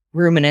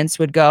ruminants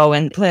would go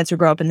and plants would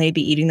grow up and they'd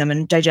be eating them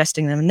and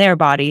digesting them in their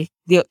body.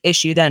 The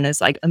issue then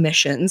is like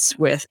emissions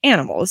with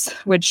animals,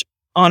 which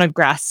on a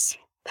grass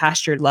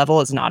pastured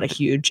level is not a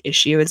huge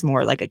issue. It's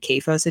more like a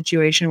CAFO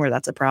situation where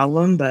that's a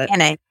problem. But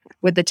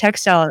with the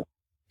textile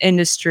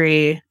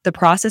industry, the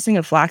processing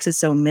of flax is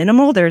so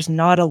minimal, there's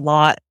not a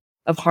lot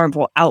of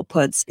harmful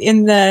outputs.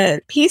 In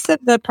the piece of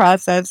the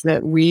process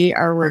that we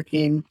are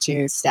working to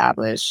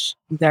establish,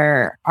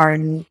 there are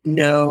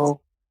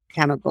no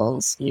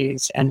chemicals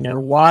used and no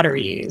water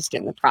used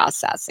in the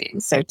processing.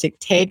 So to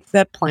take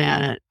the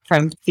plant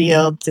from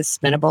field to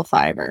spinnable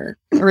fiber,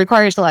 it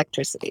requires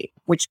electricity,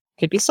 which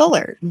could be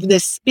solar. The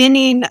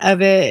spinning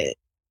of it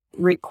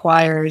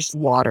requires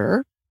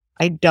water.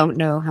 I don't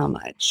know how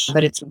much,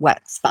 but it's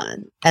wet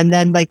spun. And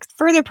then like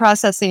further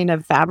processing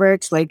of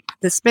fabrics, like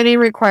the spinning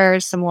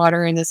requires some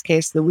water in this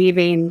case, the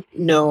weaving,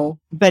 no,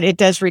 but it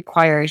does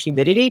require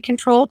humidity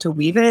control to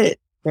weave it.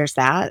 There's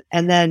that.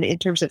 And then in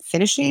terms of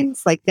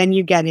finishings, like then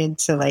you get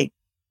into like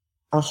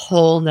a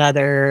whole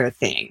nother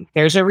thing.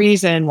 There's a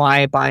reason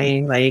why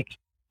buying like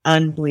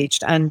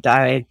unbleached,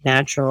 undyed,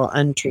 natural,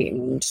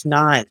 untreated,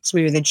 not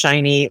smooth and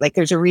shiny. Like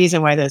there's a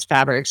reason why those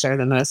fabrics are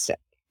the most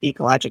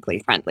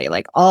ecologically friendly.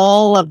 Like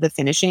all of the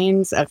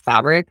finishings of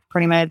fabric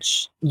pretty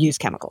much use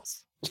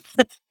chemicals.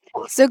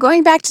 So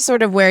going back to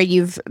sort of where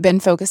you've been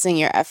focusing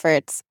your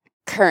efforts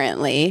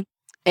currently,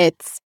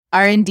 it's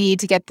R&D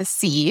to get the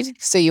seed.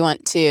 So you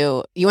want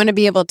to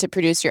be able to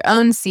produce your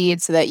own seed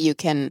so that you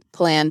can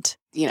plant,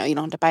 you don't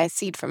have to buy a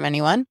seed from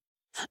anyone.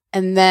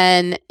 And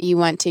then you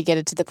want to get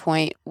it to the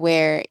point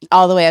where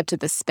all the way up to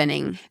the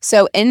spinning.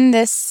 So in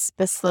this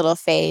little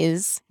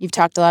phase, you've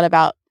talked a lot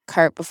about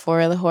cart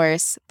before the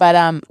horse,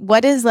 but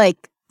what is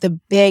like the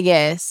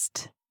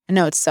biggest, I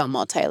know it's so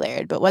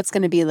multi-layered, but what's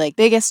going to be like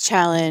biggest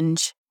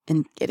challenge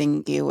in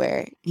getting you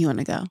where you want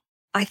to go?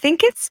 I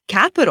think it's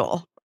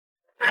capital.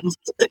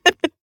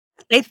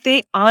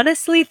 I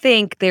honestly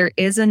think there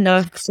is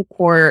enough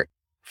support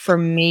for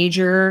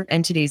major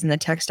entities in the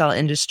textile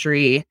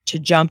industry to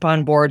jump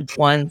on board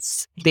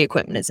once the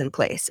equipment is in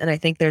place. And I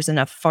think there's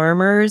enough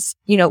farmers.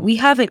 We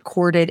haven't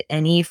courted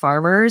any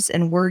farmers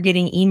and we're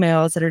getting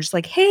emails that are just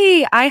like,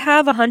 hey, I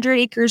have 100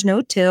 acres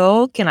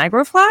no-till. Can I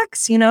grow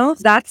flax?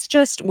 That's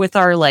just with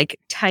our like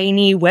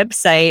tiny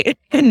website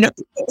and no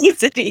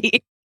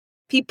publicity.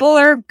 People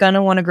are going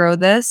to want to grow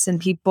this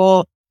and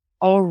people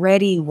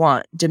already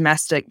want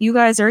domestic. You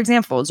guys are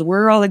examples.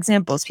 We're all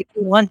examples.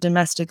 People want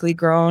domestically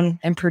grown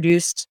and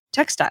produced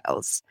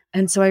textiles.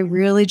 And so I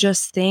really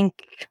just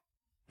think,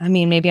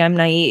 maybe I'm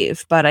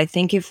naive, but I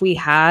think if we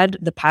had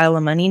the pile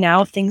of money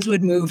now, things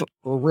would move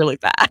really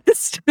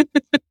fast.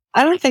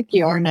 I don't think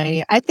you are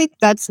naive. I think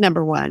that's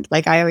number one.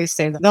 Like I always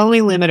say, the only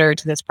limiter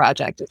to this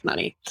project is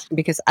money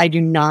because I do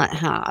not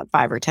have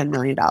 $5 or $10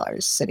 million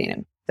sitting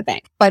in the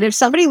bank. But if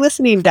somebody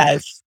listening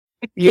does,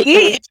 you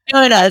can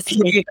join us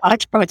at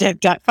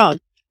oxproject.com.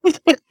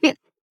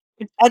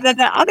 And then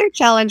the other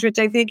challenge, which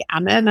I think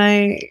Emma and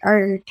I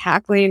are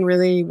tackling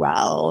really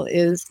well,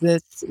 is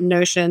this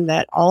notion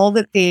that all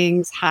the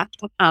things have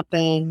to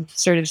happen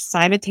sort of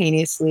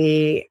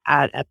simultaneously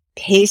at a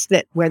pace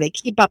where they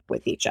keep up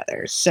with each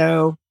other.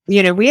 So,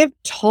 we have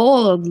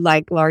told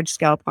like large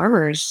scale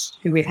farmers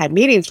who we've had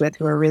meetings with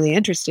who are really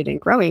interested in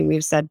growing,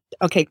 we've said,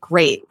 okay,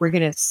 great, we're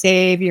going to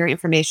save your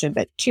information,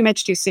 but too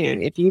much too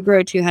soon. If you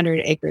grow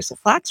 200 acres of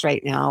flax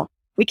right now,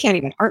 we can't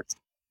even harvest.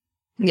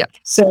 Yeah.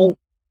 So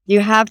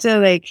you have to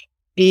like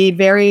be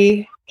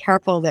very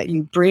careful that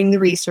you bring the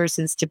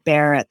resources to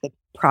bear at the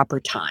proper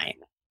time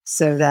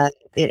so that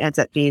it ends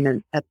up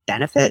being a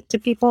benefit to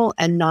people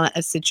and not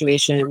a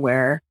situation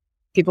where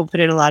people put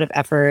in a lot of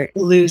effort,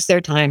 lose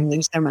their time,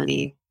 lose their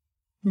money,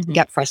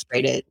 get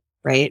frustrated,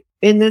 right?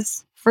 In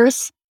this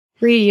first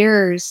 3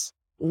 years,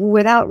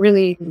 without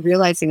really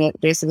realizing it,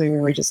 basically we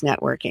were just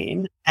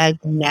networking. And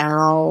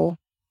now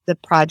the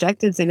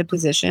project is in a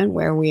position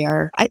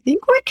where I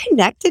think we're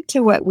connected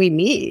to what we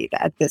need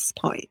at this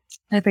point.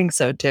 I think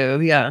so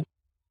too. Yeah.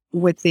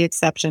 With the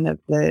exception of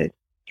the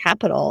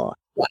capital.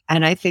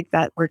 And I think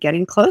that we're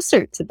getting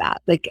closer to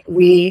that. Like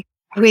we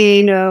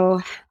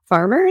know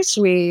farmers,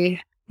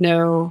 we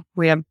know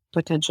we have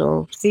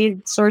potential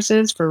seed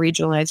sources for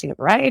regionalizing a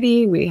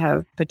variety. We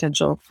have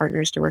potential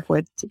partners to work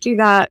with to do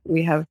that.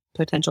 We have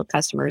potential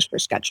customers for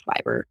sketch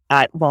fiber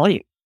at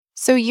volume.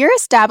 So you're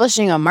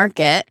establishing a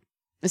market,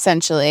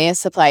 essentially, a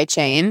supply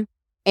chain.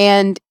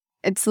 And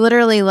it's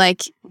literally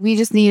like we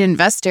just need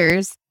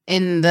investors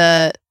in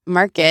the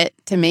market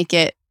to make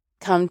it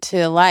come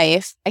to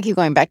life. I keep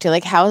going back to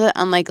like, how is it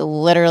unlike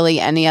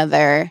literally any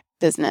other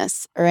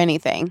business or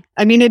anything?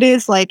 I mean, it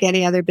is like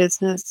any other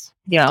business.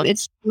 Yeah.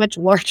 It's much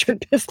larger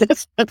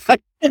business,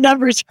 but the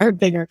numbers are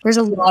bigger. There's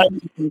a lot of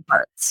moving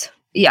parts.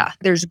 Yeah.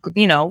 There's,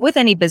 with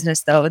any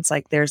business though, it's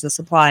like there's the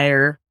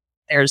supplier,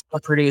 there's the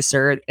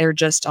producer. They're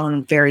just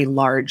on very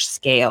large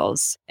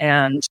scales.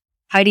 And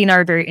Heidi and I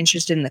are very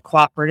interested in the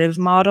cooperative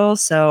model.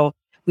 So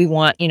we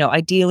want,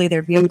 ideally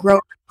there'd be a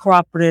growth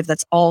cooperative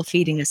that's all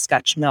feeding a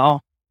sketch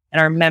mill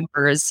and our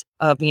members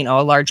of, a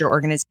larger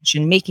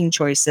organization making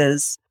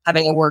choices,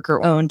 having a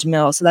worker-owned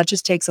mill. So that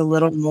just takes a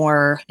little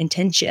more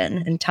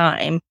intention and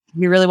time.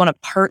 We really want to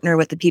partner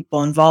with the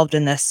people involved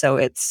in this so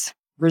it's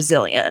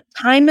resilient.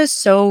 Time is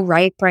so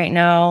ripe right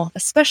now,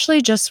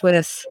 especially just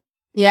with,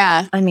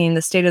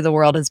 the state of the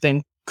world has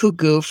been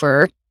cuckoo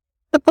for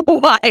a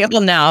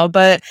while now,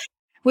 but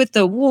with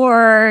the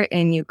war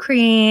in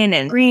Ukraine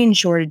and green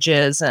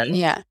shortages and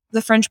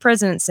the French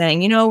president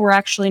saying, we're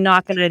actually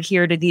not going to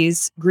adhere to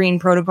these green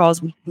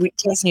protocols. We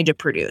just need to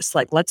produce.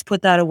 Like, let's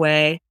put that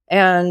away.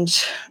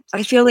 And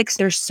I feel like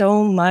there's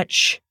so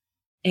much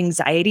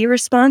anxiety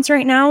response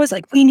right now is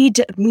like, we need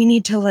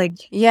to like,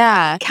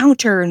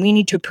 counter and we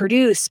need to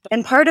produce.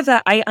 And part of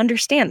that, I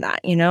understand that,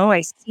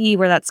 I see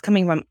where that's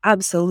coming from.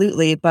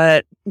 Absolutely.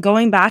 But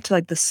going back to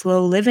like the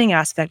slow living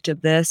aspect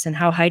of this and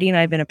how Heidi and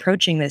I have been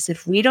approaching this,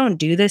 if we don't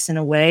do this in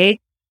a way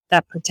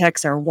that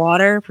protects our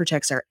water,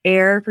 protects our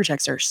air,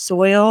 protects our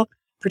soil,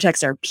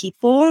 protects our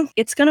people,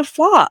 it's going to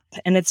flop.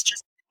 And it's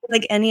just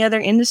like any other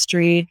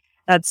industry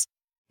that's,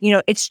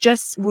 it's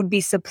just would be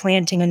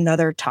supplanting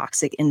another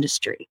toxic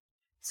industry.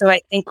 So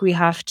I think we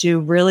have to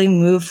really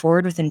move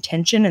forward with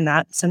intention, and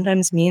that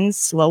sometimes means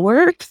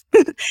slower.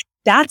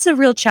 That's a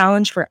real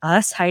challenge for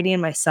us, Heidi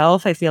and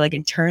myself. I feel like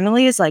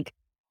internally is like,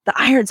 the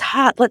iron's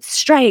hot, let's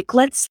strike,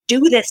 let's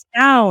do this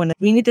now. And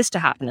we need this to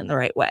happen in the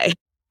right way.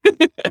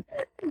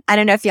 I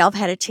don't know if y'all have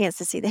had a chance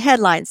to see the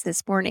headlines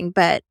this morning,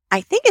 but I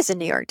think it's the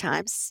New York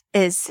Times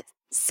is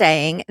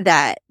saying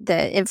that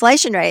the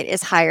inflation rate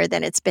is higher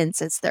than it's been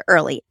since the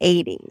early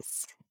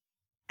 80s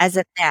as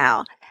of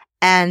now.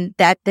 And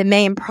that the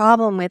main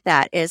problem with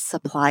that is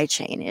supply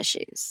chain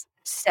issues.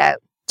 So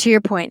to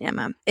your point,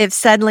 Emma, if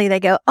suddenly they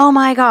go, oh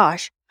my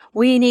gosh,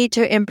 we need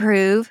to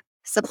improve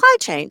supply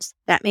chains,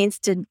 that means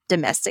to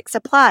domestic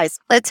supplies.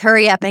 Let's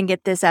hurry up and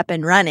get this up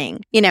and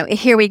running.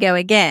 Here we go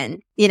again.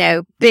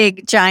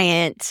 Big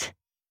giant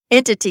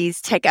entities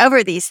take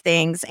over these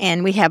things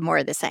and we have more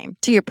of the same,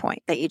 to your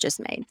point that you just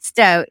made.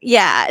 So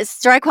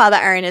strike while the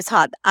iron is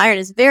hot. The iron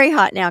is very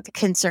hot now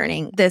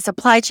concerning the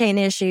supply chain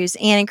issues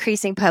and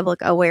increasing public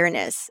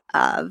awareness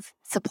of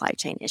supply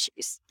chain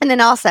issues. And then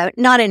also,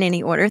 not in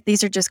any order,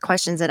 these are just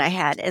questions that I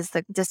had as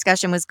the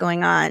discussion was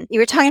going on. You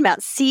were talking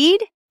about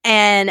seed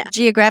and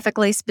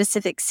geographically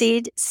specific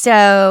seed.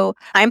 So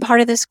I'm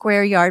part of the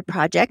Square Yard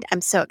Project.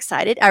 I'm so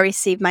excited. I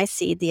received my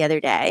seed the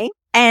other day.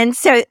 And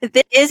so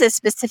there is a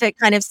specific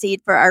kind of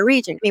seed for our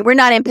region. I mean, we're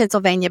not in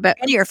Pennsylvania, but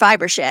near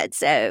fiber shed,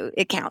 so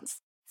it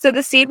counts. So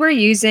the seed we're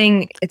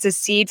using, it's a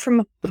seed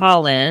from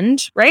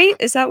Holland, right?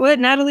 Is that what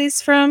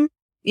Natalie's from?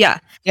 Yeah.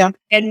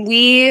 And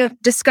we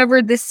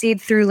discovered this seed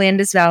through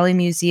Landis Valley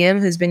Museum,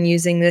 who's been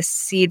using this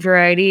seed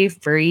variety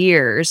for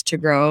years to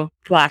grow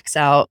flax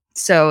out.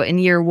 So in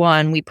year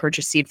 1, we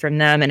purchased seed from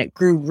them and it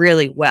grew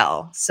really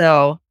well.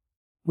 So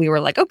we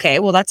were like, okay,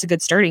 well, that's a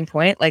good starting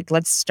point. Like,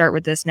 let's start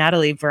with this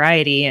Natalie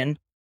variety and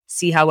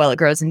see how well it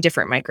grows in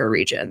different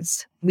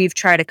microregions. We've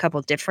tried a couple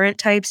different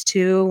types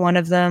too. One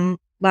of them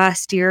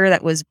last year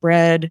that was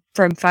bred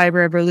from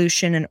Fiber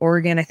Evolution in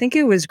Oregon. I think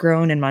it was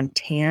grown in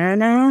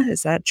Montana.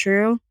 Is that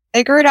true?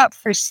 They grew it up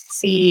for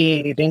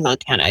seed in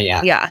Montana,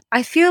 yeah. Yeah.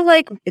 I feel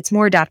like it's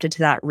more adapted to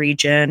that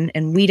region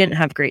and we didn't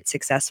have great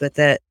success with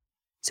it.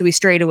 So we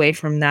strayed away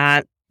from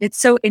that. It's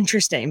so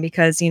interesting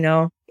because,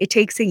 it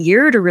takes a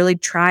year to really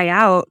try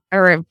out,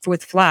 or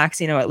with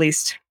flax, at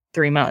least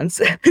 3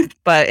 months.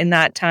 But in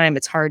that time,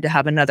 it's hard to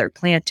have another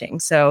planting.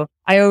 So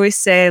I always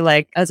say,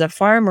 like, as a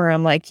farmer,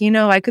 I'm like,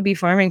 I could be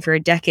farming for a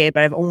decade,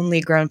 but I've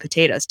only grown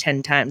potatoes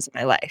 10 times in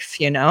my life,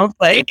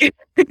 Like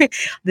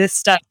this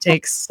stuff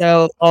takes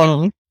so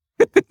long.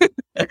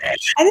 I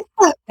think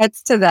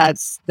that's to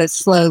the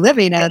slow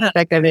living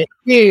aspect of it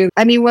too.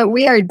 I mean, what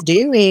we are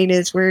doing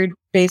is we're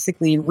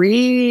basically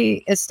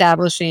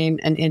re-establishing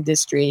an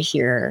industry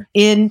here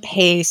in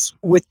pace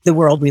with the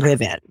world we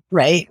live in,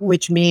 right?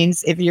 Which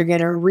means if you're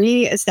going to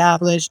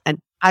re-establish an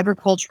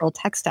agricultural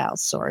textile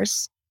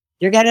source,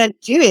 you're going to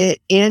do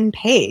it in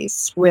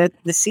pace with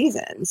the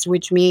seasons,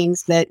 which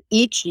means that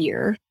each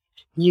year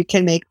you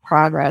can make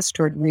progress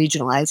toward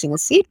regionalizing a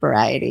seed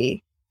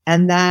variety,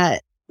 and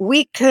that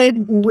we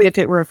could, if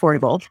it were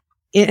affordable,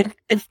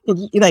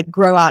 like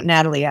grow out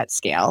Natalie at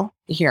scale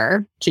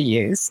here to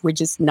use,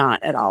 which is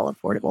not at all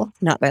affordable,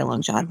 not by a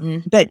long shot.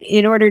 Mm-hmm. But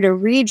in order to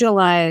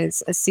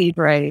regionalize a seed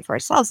variety for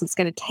ourselves, it's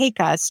going to take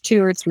us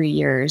 2 or 3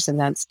 years, and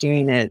that's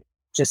doing it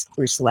just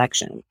through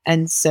selection.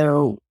 And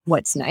so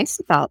what's nice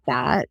about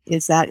that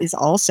is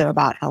also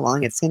about how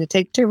long it's going to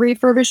take to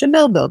refurbish a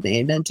mill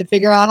building and to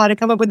figure out how to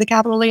come up with the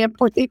capital to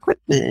import the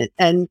equipment.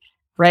 And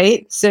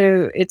right.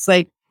 So it's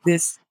like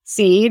this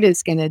seed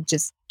is going to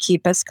just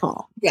keep us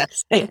calm.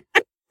 Yes.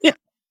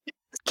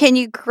 Can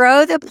you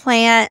grow the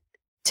plant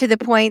to the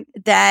point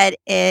that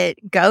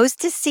it goes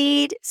to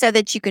seed so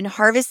that you can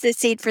harvest the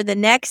seed for the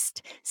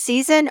next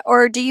season?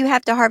 Or do you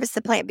have to harvest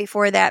the plant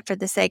before that for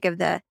the sake of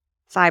the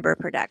fiber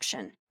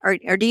production?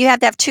 Or do you have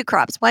to have 2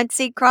 crops, 1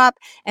 seed crop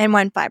and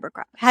 1 fiber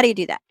crop? How do you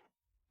do that?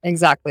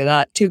 Exactly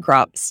that. 2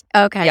 crops.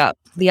 Okay. Yeah.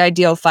 The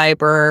ideal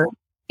fiber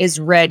is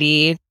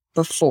ready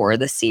before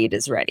the seed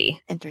is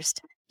ready.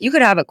 Interesting. You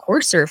could have a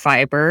coarser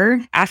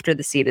fiber after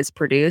the seed is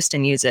produced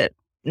and use it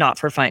not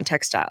for fine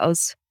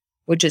textiles,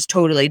 which is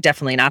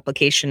definitely an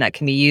application that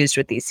can be used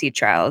with these seed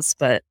trials.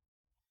 But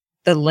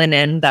the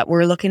linen that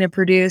we're looking to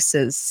produce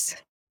is,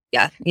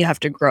 you have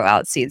to grow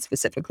out seeds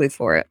specifically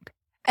for it.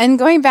 And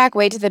going back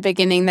way to the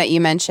beginning that you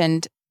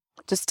mentioned,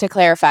 just to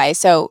clarify,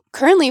 so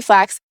currently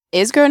flax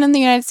is grown in the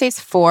United States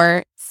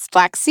for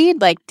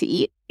flaxseed, like to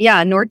eat?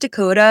 Yeah, North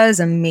Dakota is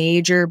a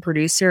major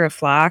producer of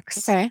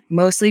flax,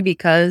 mostly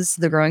because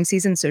the growing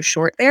season's so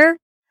short there.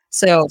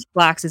 So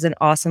flax is an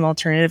awesome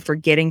alternative for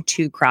getting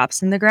 2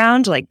 crops in the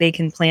ground. Like they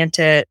can plant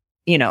it,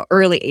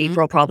 early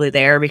April probably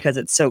there because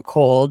it's so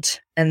cold.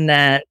 And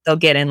then they'll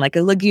get in like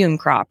a legume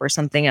crop or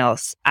something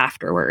else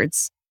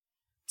afterwards.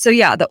 So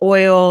yeah, the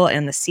oil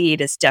and the seed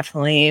is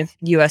definitely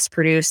U.S.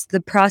 produced.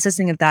 The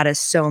processing of that is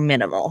so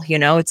minimal.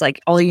 It's like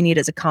all you need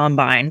is a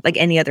combine, like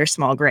any other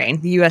small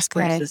grain. The U.S.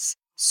 produces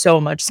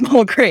so much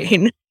small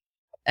grain.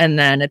 And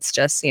then it's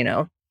just,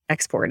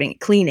 exporting,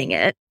 cleaning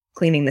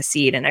the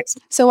seed and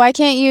So why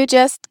can't you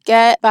just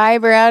get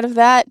fiber out of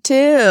that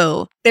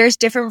too? There's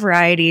different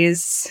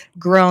varieties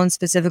grown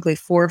specifically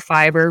for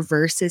fiber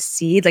versus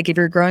seed. Like if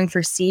you're growing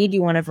for seed,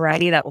 you want a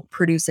variety that will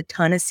produce a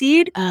ton of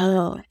seed.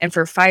 Oh. And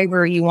for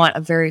fiber, you want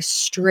a very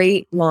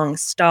straight, long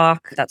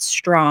stalk that's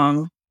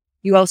strong.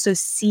 You also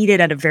seed it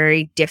at a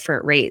very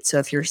different rate. So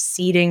if you're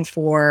seeding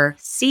for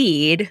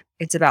seed,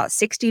 it's about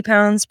 60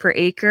 pounds per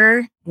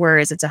acre,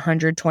 whereas it's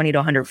 120 to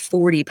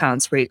 140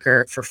 pounds per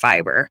acre for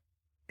fiber,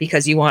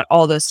 because you want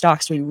all those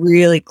stalks to be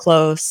really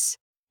close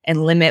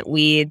and limit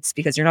weeds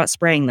because you're not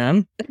spraying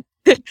them.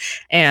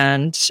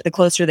 And the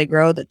closer they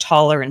grow, the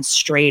taller and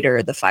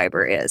straighter the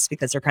fiber is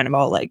because they're kind of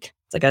all like,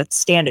 it's like a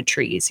stand of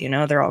trees,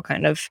 they're all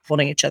kind of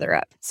holding each other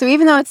up. So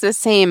even though it's the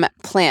same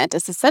plant,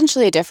 it's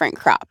essentially a different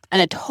crop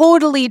and a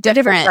totally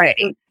different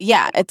variety.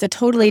 Yeah, it's a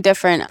totally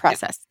different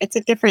process. It's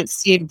a different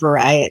seed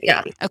variety.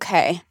 Yeah.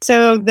 Okay.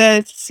 So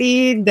the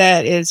seed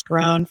that is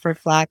grown for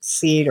flax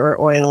seed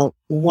or oil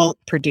won't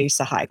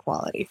produce a high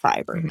quality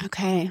fiber.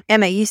 Okay.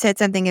 Emma, you said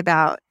something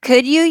about,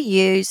 could you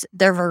use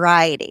the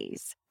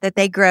varieties that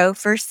they grow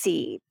for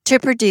seed to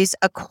produce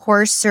a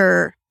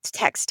coarser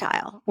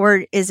textile,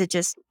 or is it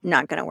just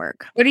not going to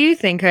work? What do you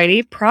think,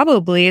 Heidi?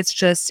 Probably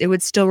it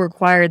would still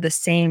require the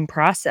same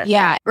process.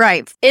 Yeah.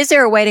 Right. Is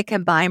there a way to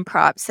combine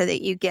crops so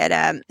that you get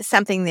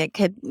something that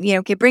could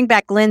bring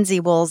back linsey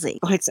woolsey?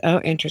 Oh, it's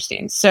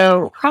interesting.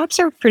 So crops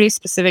are pretty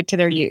specific to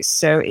their use.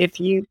 So if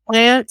you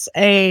plant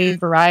a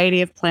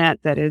variety of plant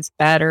that is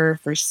better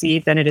for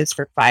seed than it is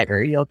for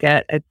fiber, you'll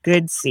get a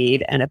good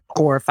seed and a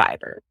poor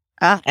fiber.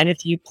 And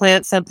if you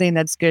plant something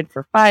that's good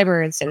for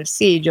fiber instead of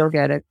seed, you'll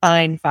get a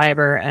fine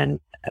fiber and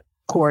a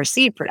poor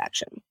seed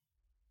production.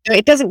 So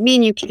it doesn't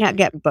mean you can't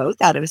get both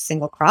out of a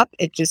single crop.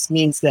 It just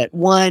means that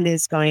one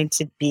is going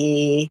to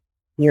be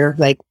your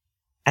like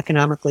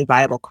economically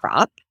viable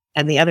crop,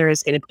 and the other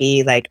is going to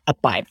be like a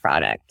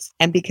byproduct.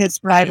 And because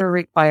fiber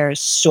requires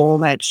so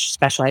much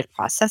specialized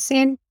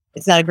processing,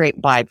 it's not a great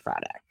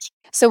byproduct.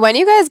 So when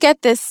you guys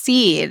get this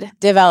seed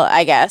developed,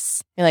 I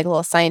guess you're like a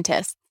little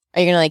scientist. Are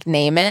you gonna like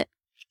name it?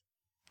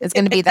 It's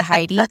going to be the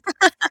Heidi.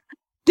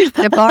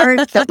 the Barr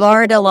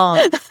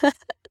DeLong.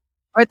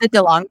 Or the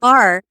DeLong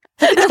Barr.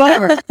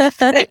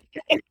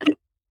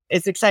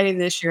 It's exciting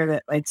this year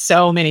that like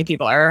so many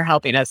people are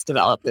helping us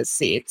develop this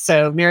seed.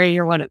 So Mary,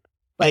 you're one of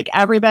Like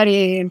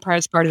everybody in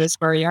part of the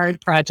Square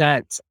Yard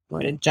project,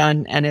 what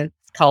John Ennis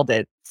called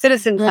it,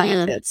 citizen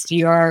scientists.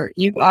 You are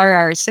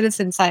our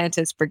citizen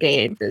scientist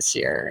brigade this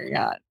year.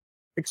 Yeah,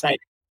 exciting.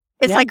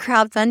 It's like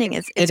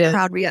crowdfunding. It's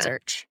crowd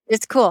research.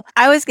 It's cool.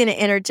 I was going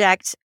to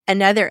interject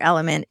another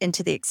element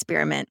into the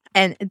experiment,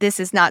 and this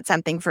is not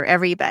something for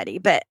everybody,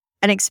 but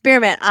an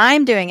experiment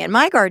I'm doing in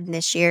my garden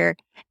this year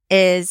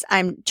is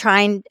I'm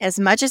trying as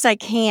much as I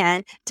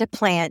can to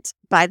plant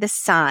by the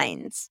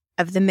signs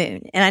of the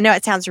moon. And I know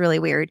it sounds really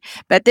weird,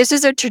 but this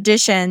is a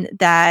tradition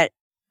that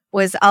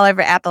was all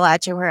over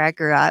Appalachia where I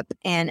grew up.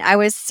 And I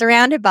was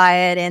surrounded by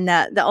it, and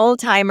the old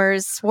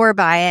timers swore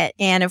by it.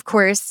 And of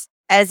course,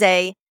 as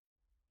a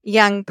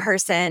young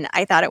person,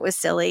 I thought it was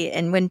silly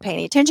and wouldn't pay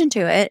any attention to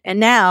it. And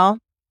now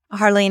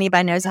hardly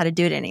anybody knows how to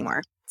do it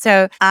anymore.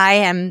 So I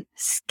am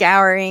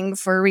scouring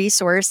for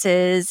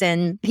resources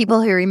and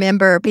people who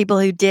remember, people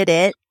who did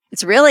it.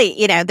 It's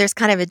really, there's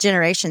kind of a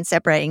generation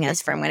separating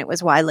us from when it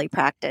was widely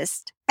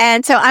practiced.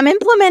 And so I'm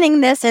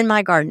implementing this in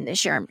my garden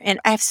this year. And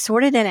I've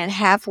sorted it in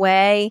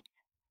halfway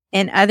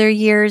in other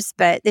years,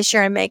 but this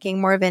year I'm making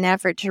more of an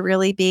effort to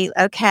really be,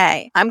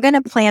 okay, I'm going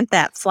to plant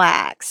that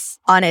flax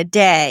on a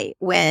day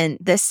when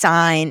the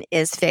sign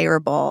is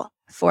favorable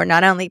for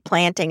not only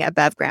planting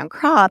above ground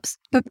crops,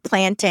 but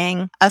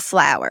planting a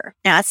flower.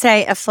 Now, I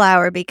say a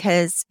flower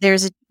because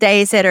there's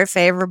days that are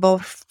favorable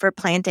for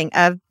planting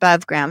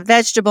above ground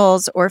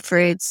vegetables or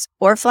fruits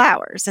or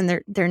flowers,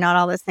 and they're not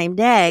all the same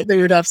day. The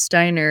Rudolf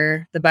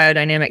Steiner, the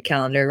biodynamic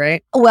calendar,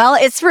 right? Well,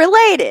 it's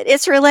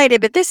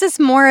related, but this is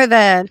more of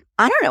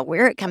I don't know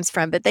where it comes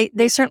from, but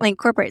they certainly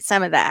incorporate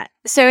some of that.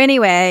 So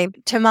anyway,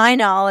 to my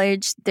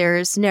knowledge,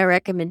 there's no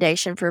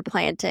recommendation for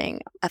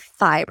planting a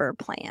fiber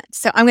plant.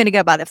 So I'm going to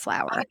go by the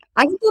flower.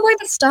 I can go by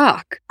the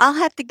stalk. I'll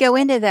have to go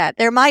into that.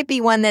 There might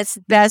be one that's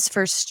best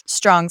for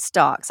strong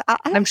stalks.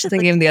 I'm just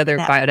thinking of the other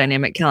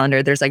biodynamic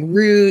calendar. There's like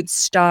root,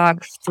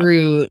 stalk,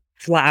 fruit,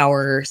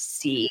 flower,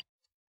 seed.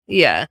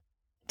 Yeah.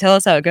 Tell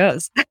us how it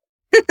goes.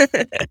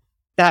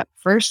 That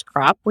first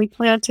crop we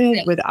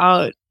planted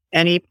without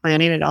any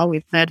planning at all,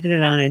 we planted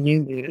it on a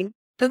new moon.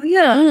 But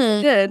yeah,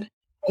 good.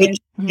 Which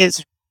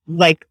is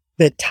like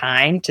the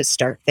time to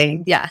start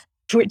things. Yeah.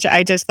 Which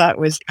I just thought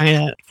was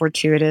kind of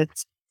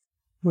fortuitous.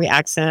 We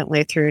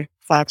accidentally threw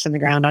flax in the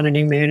ground on a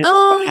new moon.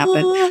 What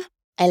happened?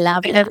 I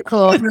love it. That's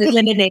cool.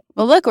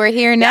 Well, look, we're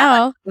here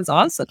now. It was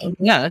awesome.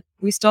 Yeah.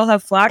 We still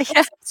have flax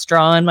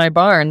straw in my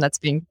barn that's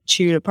being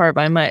chewed apart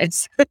by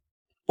mice.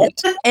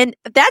 And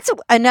that's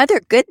another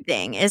good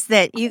thing is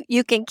that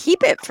you can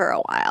keep it for a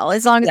while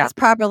as long as it's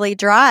properly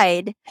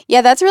dried.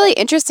 Yeah, that's really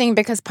interesting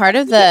because part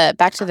of the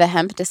back to the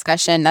hemp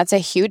discussion, that's a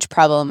huge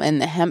problem in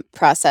the hemp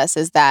process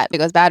is that it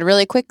goes bad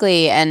really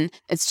quickly and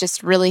it's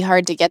just really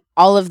hard to get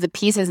all of the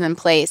pieces in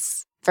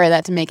place for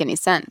that to make any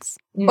sense.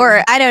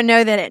 Or I don't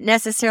know that it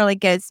necessarily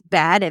goes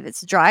bad if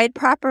it's dried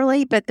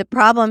properly, but the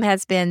problem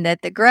has been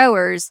that the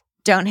growers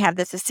don't have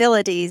the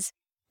facilities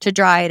to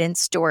dry it and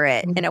store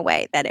it in a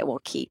way that it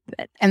will keep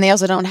it. And they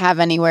also don't have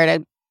anywhere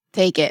to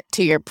take it,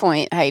 to your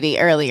point, Heidi,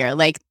 earlier.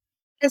 Like,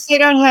 because they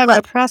don't have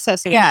a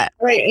processing. Yeah.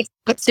 Right.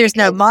 There's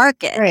no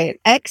market. Right.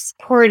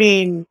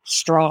 Exporting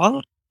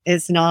straw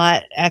is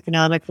not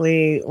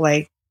economically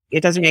it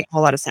doesn't make a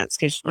whole lot of sense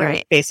because you're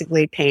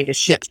basically paying to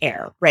ship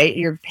air, right?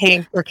 You're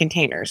paying for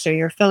containers. So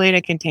you're filling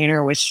a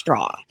container with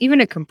straw.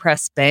 Even a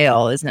compressed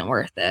bale isn't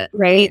worth it.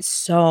 Right. It's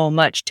so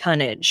much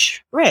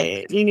tonnage.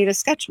 Right. You need a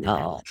sketch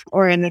mill.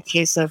 Or in the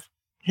case of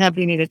hemp,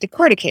 you need a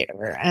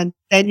decorticator. And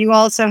then you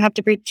also have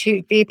to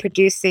be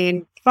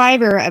producing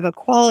fiber of a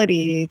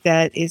quality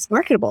that is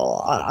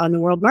marketable on the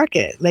world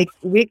market. Like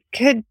we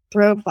could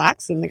throw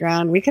flax in the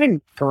ground. We could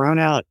have grown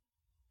out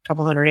a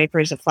couple hundred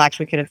acres of flax.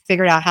 We could have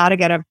figured out how to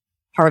get a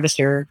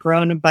harvester,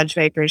 grown a bunch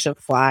of acres of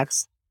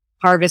flax,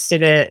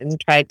 harvested it, and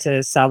tried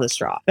to sell the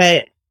straw.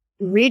 But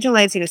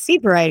regionalizing a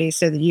seed variety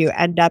so that you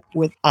end up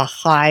with a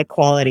high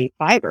quality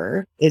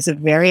fiber is a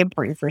very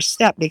important first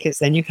step because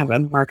then you have a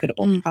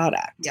marketable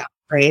product. Yeah.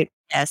 Right?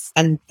 Yes.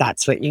 And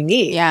that's what you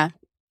need. yeah.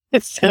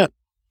 So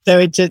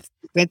it's just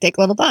going to take a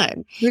little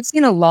time. We've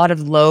seen a lot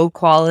of low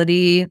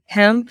quality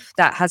hemp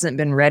that hasn't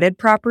been retted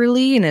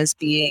properly and is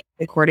being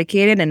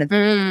decorticated,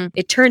 and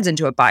it turns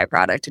into a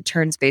byproduct. It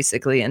turns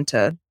basically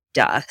into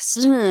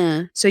dust.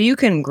 So you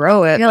can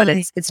grow it, but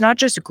it's not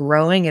just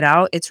growing it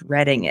out, it's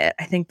retting it.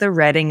 I think the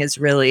retting is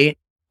really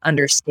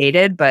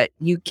understated, but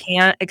you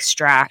can't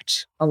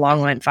extract a long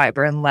line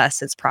fiber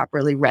unless it's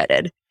properly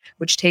retted,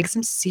 which takes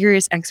some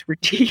serious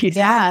expertise.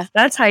 Yeah.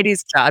 That's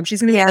Heidi's job.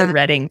 She's going to be the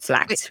retting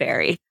flax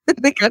fairy.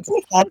 That's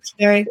a flax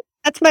fairy.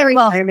 That's my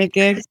retirement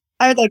gig.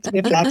 I would like to be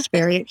a flax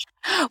fairy.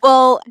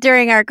 Well,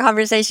 during our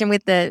conversation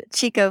with the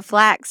Chico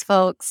Flax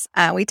folks,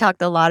 we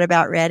talked a lot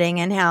about retting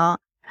and how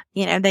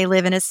they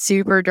live in a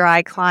super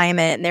dry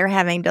climate and they're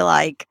having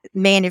to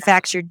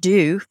manufacture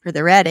dew for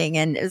the retting.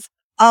 And it's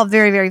all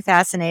very, very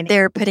fascinating.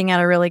 They're putting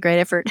out a really great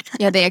effort.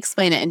 Yeah, they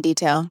explain it in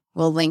detail.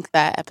 We'll link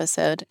that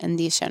episode in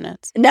the show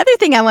notes. Another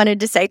thing I wanted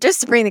to say,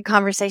 just to bring the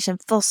conversation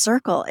full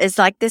circle, is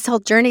this whole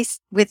journey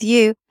with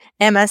you,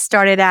 Emma,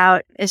 started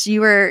out as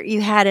you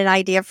had an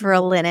idea for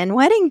a linen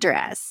wedding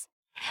dress.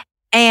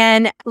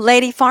 And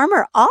Lady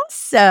Farmer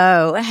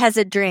also has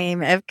a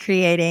dream of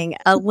creating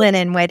a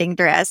linen wedding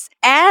dress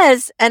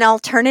as an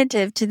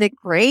alternative to the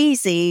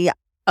crazy,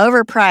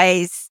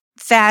 overpriced,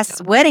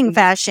 fast wedding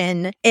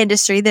fashion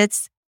industry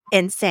that's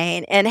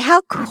insane. And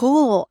how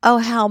cool,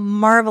 how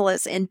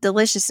marvelous and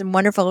delicious and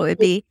wonderful it would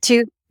be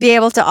to be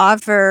able to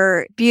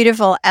offer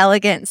beautiful,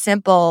 elegant,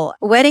 simple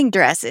wedding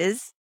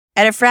dresses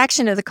at a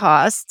fraction of the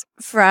cost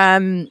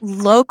from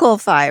local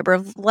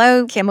fiber,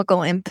 low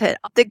chemical input,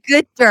 the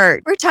good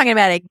dirt. We're talking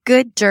about a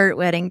good dirt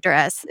wedding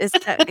dress. It's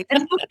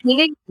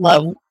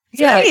Love.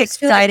 very it's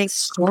exciting.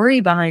 Story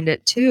behind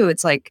it too.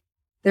 It's like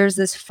there's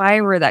this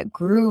fiber that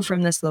grew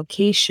from this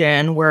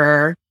location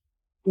where,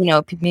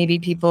 maybe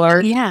people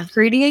are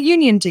creating a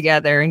union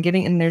together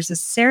and there's a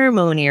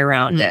ceremony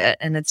around it.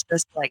 And it's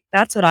just like,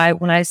 that's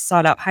what when I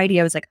sought out Heidi,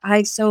 I was like,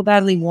 I so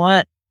badly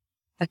want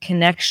a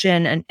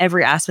connection and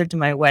every aspect of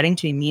my wedding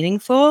to be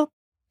meaningful.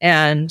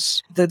 And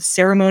the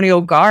ceremonial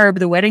garb,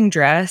 the wedding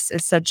dress,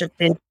 is such a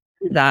thing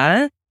for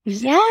that.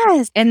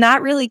 Yes. And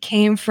that really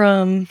came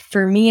from,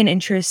 for me, an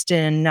interest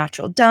in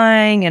natural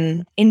dyeing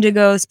and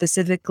indigo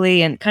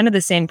specifically, and kind of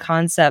the same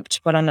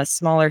concept, but on a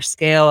smaller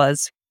scale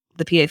as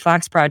the PA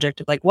Flax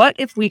project of like, what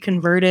if we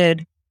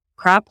converted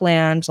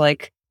cropland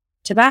like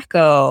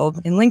tobacco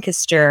in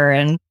Lancaster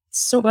and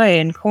soy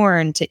and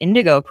corn to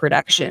indigo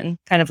production,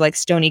 kind of like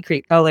Stony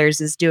Creek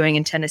Colors is doing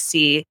in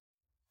Tennessee,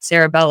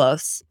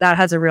 Cerebellos. That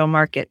has a real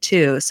market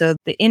too. So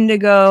the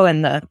indigo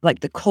and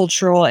the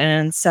cultural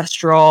and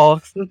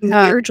ancestral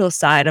spiritual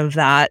side of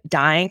that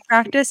dyeing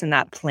practice and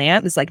that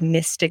plant, this like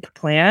mystic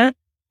plant,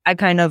 I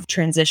kind of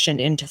transitioned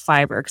into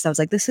fiber because I was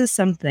like, this is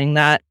something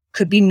that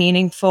could be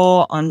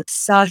meaningful on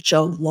such a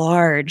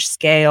large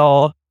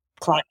scale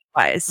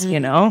client-wise,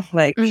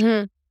 like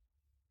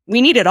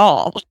we need it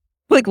all.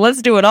 Like,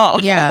 let's do it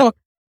all. Yeah.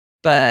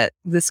 But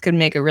this could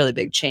make a really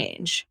big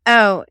change.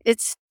 Oh,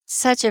 it's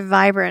such a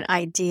vibrant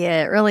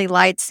idea. It really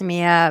lights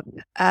me up,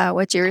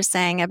 what you were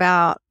saying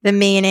about the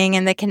meaning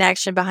and the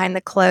connection behind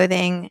the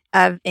clothing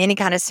of any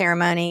kind of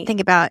ceremony. Think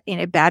about,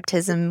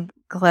 baptism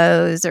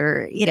clothes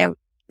or,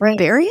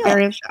 burial.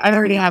 I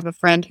already have a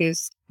friend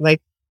who's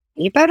like,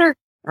 you better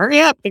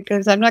hurry up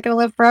because I'm not going to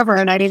live forever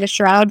and I need a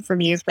shroud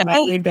from you for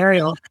my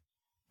burial.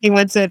 He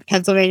wants a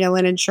Pennsylvania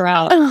linen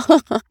shroud.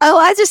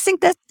 I just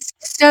think that's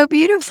so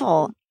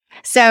beautiful.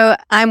 So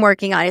I'm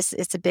working on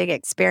it's a big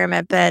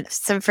experiment, but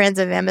some friends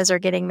of Emma's are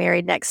getting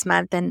married next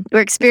month and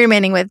we're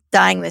experimenting with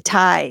dyeing the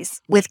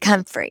ties with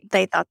comfrey.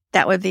 They thought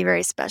that would be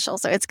very special.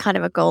 So it's kind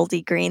of a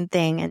goldy green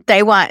thing. And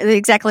they want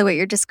exactly what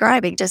you're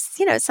describing, just,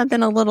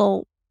 something a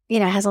little,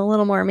 has a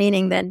little more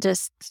meaning than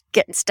just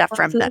getting stuff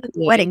from the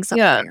wedding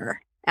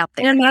somewhere out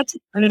there. And that's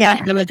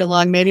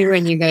DeLong. Maybe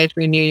when you guys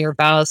renew your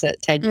vows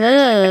at 10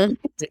 years,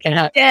 it can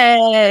happen.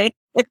 Yay.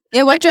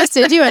 Yeah, what dress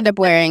did you end up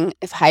wearing?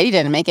 If Heidi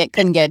didn't make it,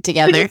 couldn't get it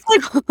together.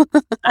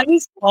 I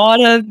just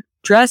bought a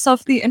dress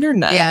off the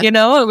internet. Yeah.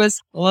 It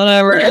was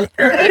whatever.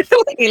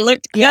 It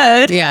looked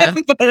good. Yeah.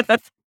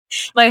 But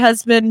my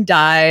husband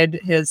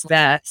dyed his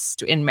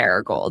vest in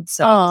marigold.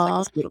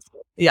 So it's beautiful.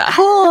 Yeah.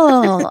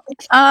 Cool.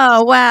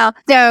 Oh, wow.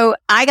 So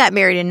I got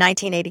married in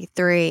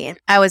 1983 and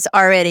I was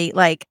already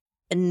like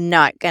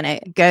not going to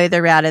go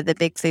the route of the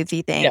big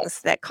foofy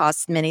things that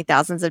cost many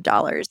thousands of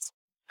dollars.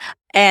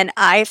 And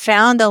I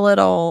found a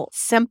little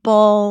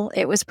simple,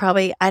 it was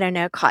probably, I don't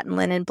know, cotton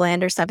linen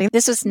blend or something.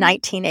 This was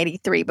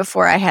 1983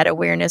 before I had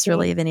awareness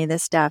really of any of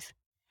this stuff.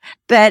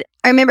 But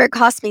I remember it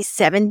cost me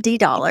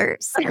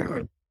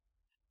 $70.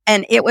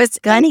 And it was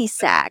Gunny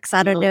Sacks.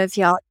 I don't know if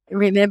y'all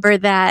remember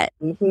that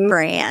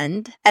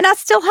brand. And I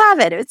still have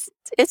it.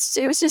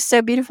 It was just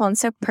so beautiful and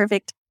so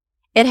perfect.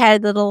 It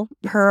had little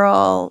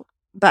pearl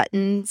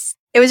buttons.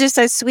 It was just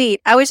so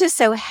sweet. I was just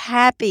so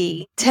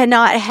happy to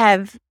not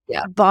have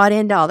bought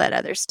into all that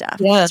other stuff.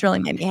 Yeah. It's really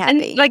made me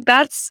happy. And like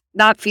that's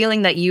that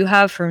feeling that you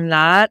have from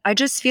that. I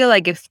just feel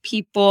like if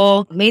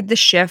people made the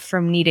shift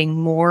from needing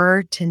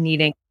more to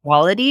needing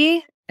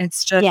quality,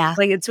 it's just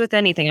like it's with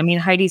anything. I mean,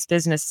 Heidi's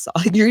business,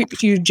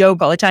 you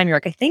joke all the time. You're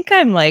like, I think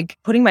I'm like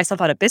putting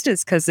myself out of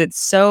business because it's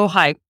so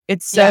high.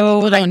 It's so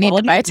people don't need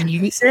to buy it.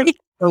 Use it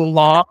so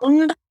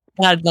long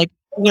that like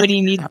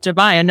nobody needs to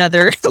buy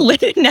another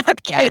linen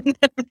napkin.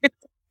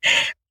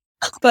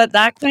 But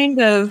that kind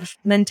of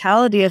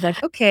mentality is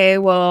like, okay,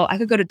 well, I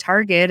could go to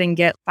Target and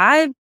get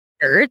 5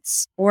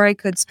 shirts, or I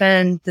could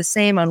spend the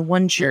same on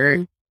one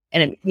shirt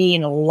and it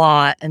mean a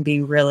lot and be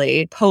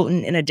really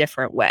potent in a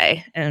different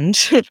way and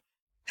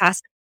pass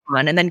it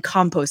on and then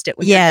compost it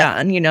when you're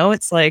done.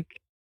 It's like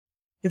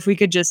if we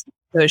could just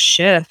those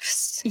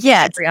shifts,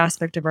 every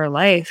aspect of our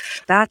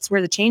life, that's where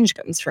the change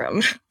comes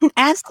from.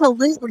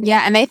 Absolutely.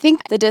 Yeah. And I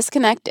think the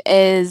disconnect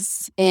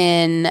is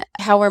in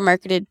how we're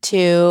marketed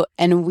to,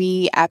 and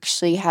we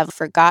actually have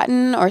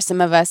forgotten, or some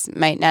of us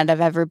might not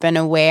have ever been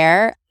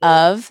aware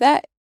of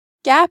that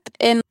gap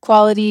in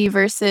quality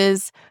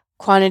versus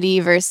quantity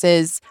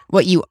versus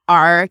what you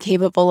are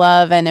capable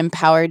of and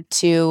empowered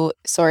to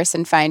source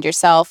and find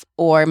yourself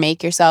or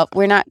make yourself.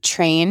 We're not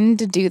trained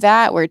to do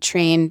that. We're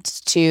trained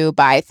to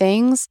buy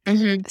things.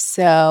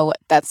 So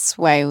that's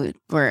why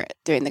we're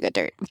doing the good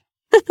dirt.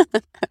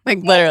 Like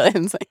literally.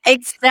 It's like,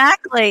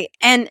 Exactly.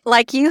 And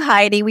like you,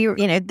 Heidi,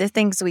 the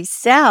things we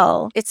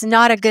sell, it's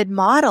not a good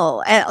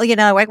model.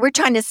 Like we're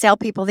trying to sell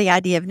people the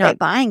idea of not Right.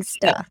 buying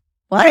stuff.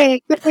 What?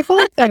 Right. But I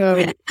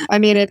also, I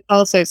mean, it's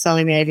also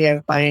selling the idea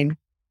of buying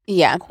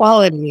yeah.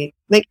 quality.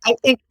 Like, I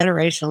think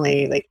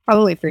generationally, like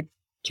probably for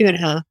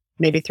 2.5,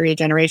 maybe 3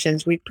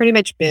 generations, we've pretty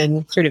much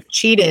been sort of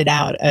cheated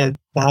out of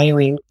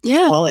valuing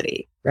Yeah.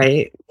 quality,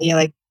 right?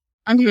 Like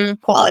Mm-hmm.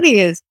 quality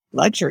is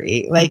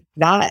luxury. Like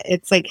that,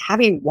 it's like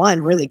having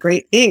one really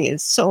great thing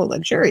is so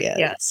luxurious.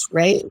 Yes.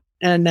 Right.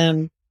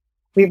 And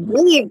we've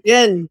really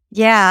been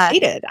Yeah.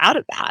 cheated out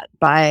of that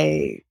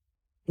by,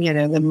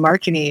 the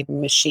marketing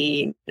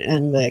machine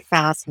and the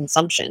fast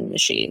consumption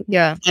machine.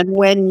 Yeah. And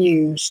when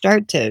you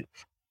start to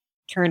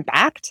turn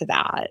back to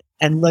that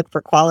and look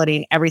for quality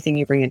in everything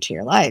you bring into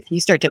your life,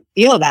 you start to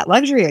feel that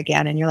luxury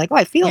again. And you're like, oh,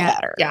 I feel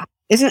better. Yeah.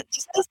 Isn't it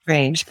just so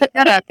strange?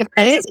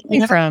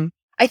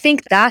 I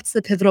think that's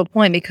the pivotal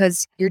point,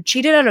 because you're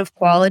cheated out of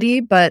quality,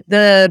 but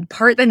the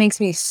part that makes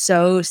me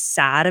so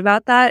sad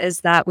about that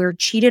is that we're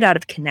cheated out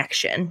of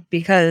connection,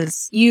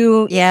 because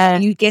you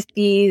get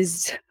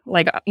these,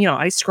 like,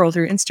 I scroll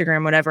through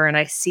Instagram, whatever, and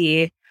I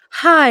see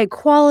high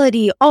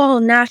quality,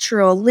 all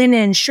natural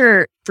linen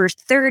shirt for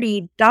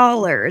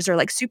 $30 or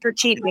like super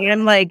cheap. And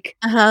I'm like,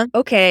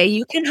 okay,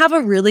 you can have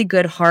a really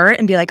good heart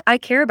and be like, I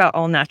care about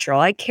all natural.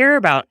 I care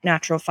about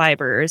natural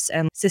fibers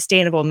and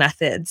sustainable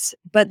methods.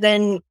 But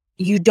then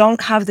you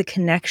don't have the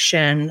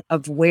connection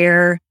of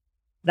where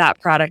that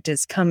product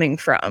is coming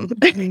from.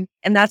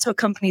 And that's what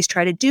companies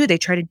try to do. They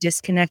try to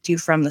disconnect you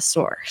from the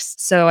source.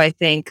 So I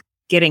think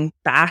getting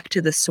back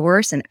to the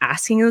source and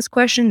asking those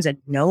questions and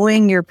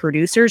knowing your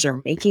producers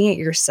or making it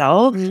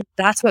yourself,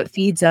 that's what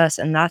feeds us.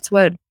 And that's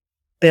what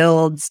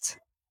builds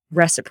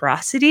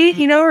reciprocity,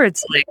 where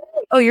it's like,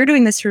 oh, you're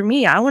doing this for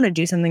me. I want to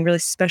do something really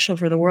special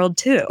for the world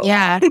too.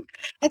 Yeah.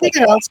 I think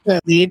it also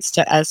leads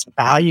to us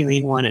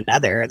valuing one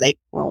another. Like,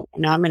 well,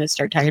 now I'm going to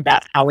start talking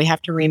about how we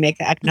have to remake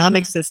the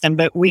economic system,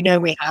 but we know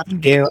we have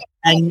to.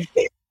 And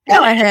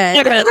Go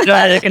ahead.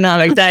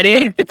 Economics,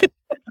 Heidi.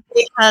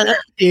 we have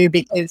to,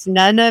 because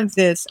none of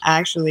this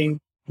actually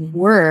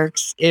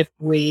works if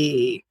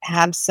we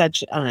have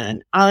such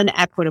an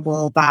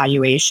unequitable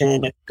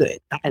valuation of goods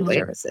and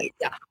services.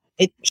 Yeah.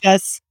 It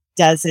just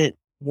doesn't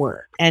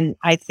work. And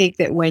I think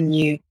that when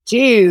you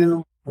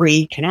do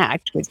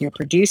reconnect with your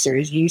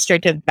producers, you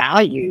start to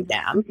value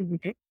them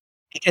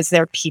because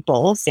they're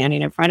people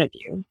standing in front of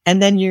you.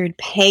 And then you're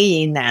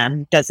paying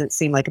them doesn't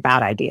seem like a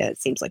bad idea. It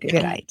seems like a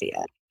good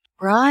idea.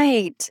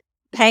 Right.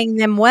 Paying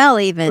them well,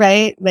 even.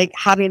 Right? Like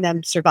having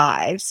them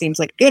survive seems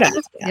like a good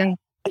idea.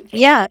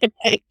 Yeah.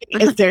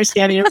 If they're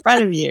standing in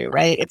front of you,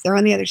 right? If they're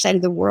on the other side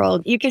of the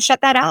world, you can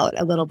shut that out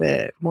a little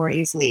bit more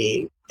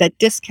easily. That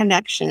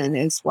disconnection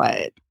is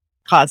what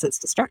causes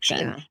destruction.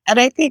 Yeah. And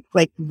I think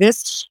like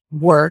this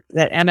work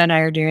that Emma and I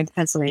are doing at the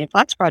Pennsylvania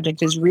Flax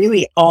Project is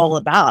really all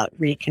about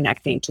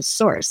reconnecting to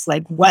source.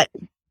 Like what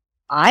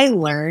I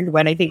learned,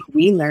 what I think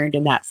we learned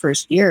in that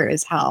first year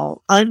is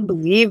how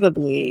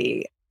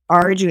unbelievably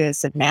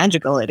arduous and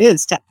magical it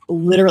is to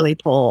literally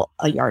pull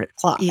a yard of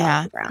cloth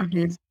out of the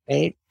ground.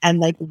 Right. And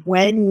like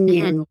when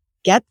you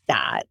get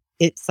that,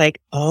 it's like,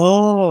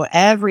 oh,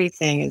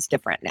 everything is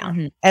different now.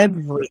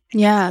 Everything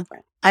is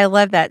different. I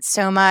love that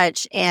so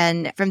much.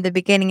 And from the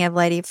beginning of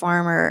Lady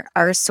Farmer,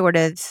 our sort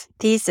of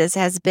thesis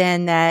has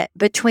been that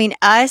between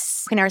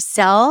us and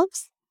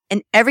ourselves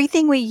and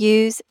everything we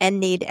use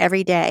and need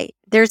every day,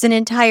 there's an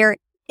entire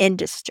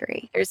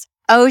industry. There's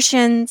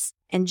oceans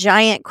and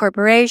giant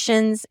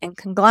corporations and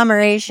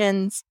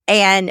conglomerations.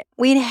 And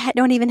we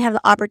don't even have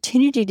the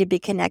opportunity to be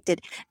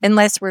connected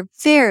unless we're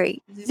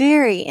very,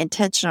 very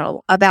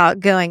intentional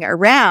about going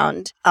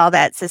around all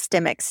that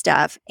systemic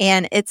stuff.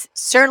 And it's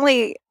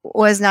certainly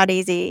was not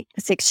easy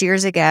 6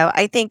 years ago.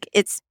 I think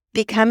it's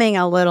becoming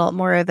a little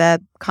more of a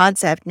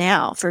concept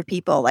now for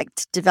people, like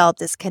to develop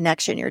this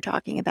connection you're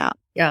talking about.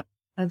 Yeah,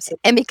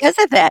 absolutely. And because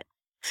of that,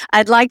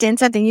 I'd like to end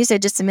something you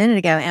said just a minute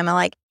ago, Emma,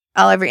 like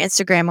all over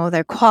Instagram with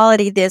their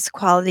quality this,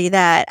 quality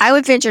that. I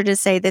would venture to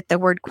say that the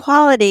word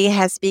quality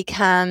has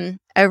become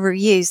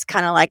overused,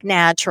 kind of like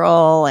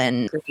natural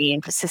and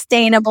green,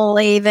 sustainable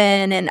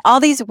even, and all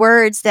these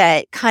words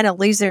that kind of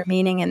lose their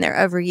meaning and they're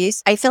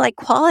overused. I feel like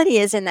quality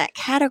is in that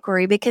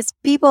category because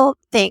people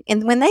think,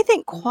 and when they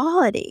think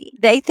quality,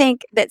 they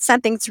think that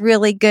something's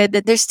really good,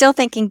 that they're still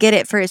thinking get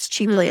it for as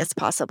cheaply as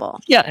possible.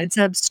 Yeah, it's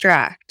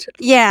abstract.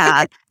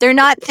 Yeah, they're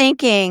not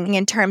thinking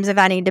in terms of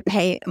I need to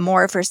pay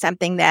more for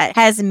something that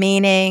has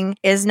meaning,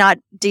 is not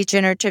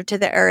degenerative to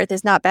the earth,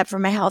 is not bad for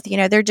my health.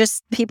 They're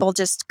just, people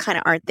just kind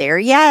of aren't there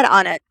yet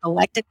on a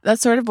collective.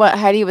 That's sort of what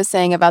Heidi was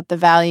saying about the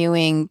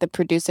valuing the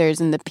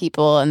producers and the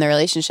people and the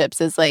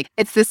relationships is like,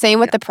 it's the same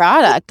with the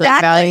product,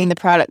 like valuing the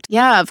product.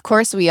 Yeah, of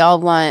course we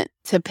all want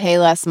to pay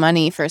less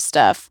money for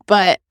stuff,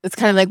 but it's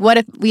kind of like, what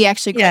if we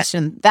actually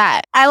question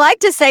that? I like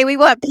to say we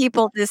want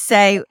people to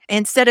say,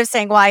 instead of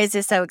saying, why is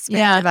this so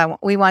expensive?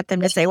 We want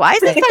them to say, why is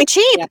this so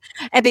cheap?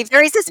 And be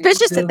very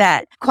suspicious of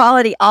that.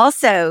 Quality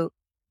also,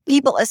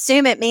 people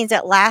assume it means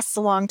it lasts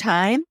a long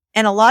time.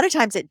 And a lot of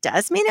times it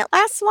does mean it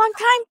lasts a long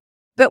time.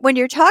 But when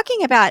you're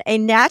talking about a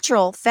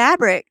natural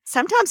fabric,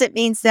 sometimes it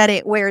means that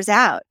it wears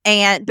out,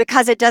 and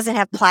because it doesn't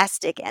have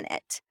plastic in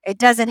it, it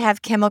doesn't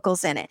have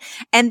chemicals in it.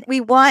 And we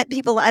want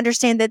people to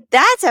understand that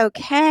that's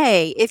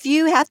okay. If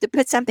you have to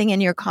put something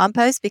in your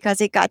compost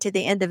because it got to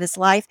the end of its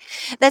life,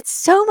 that's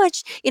so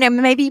much,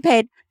 maybe you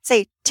paid,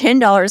 say,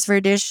 $10 for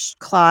a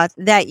dishcloth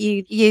that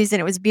you used and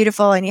it was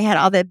beautiful and you had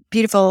all the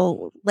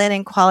beautiful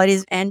linen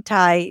qualities,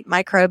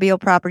 antimicrobial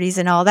properties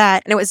and all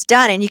that, and it was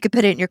done and you could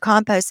put it in your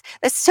compost.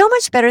 That's so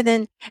much better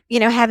than,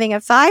 having a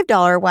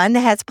 $5 one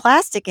that has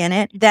plastic in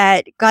it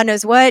that God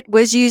knows what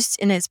was used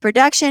in its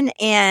production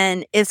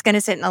and is going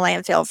to sit in a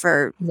landfill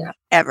for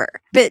ever.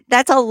 But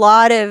that's a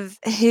lot of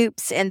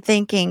hoops and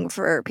thinking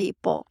for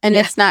people. And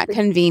it's not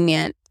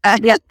convenient.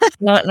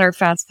 Not in our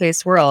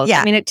fast-paced world.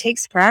 Yeah. I mean, it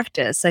takes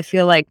practice. I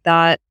feel like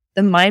that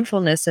the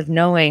mindfulness of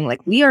knowing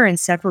like we are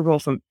inseparable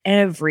from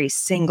every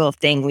single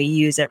thing we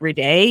use every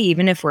day,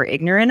 even if we're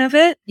ignorant of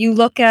it. You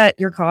look at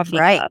your coffee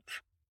cup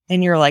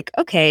and you're like,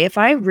 okay, if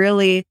I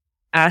really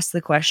ask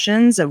the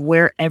questions of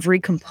where every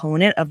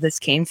component of this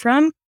came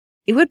from,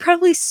 it would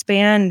probably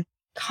span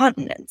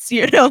continents,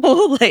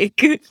 like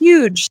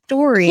huge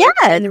story. Yeah.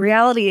 And the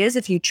reality is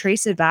if you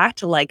trace it back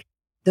to like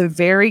the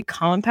very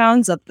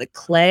compounds of the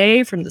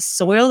clay from the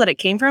soil that it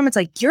came from, it's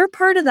like you're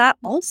part of that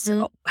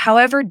also.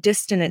 However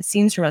distant it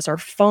seems from us, our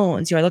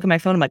phones, I look at my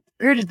phone, I'm like,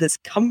 where did this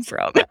come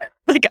from?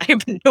 Like I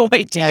have no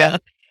idea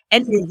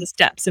any of the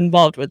steps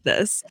involved with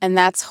this. And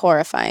that's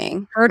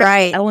horrifying.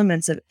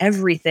 Elements of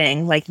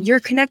everything, like you're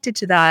connected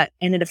to that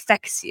and it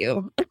affects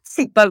you.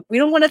 But we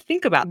don't want to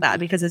think about that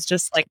because it's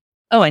just like,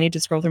 oh, I need to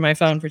scroll through my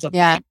phone for something.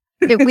 Yeah.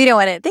 We don't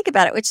want to think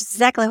about it, which is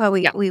exactly why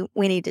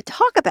we need to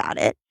talk about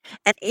it.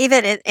 And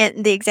even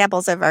in the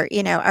examples of our,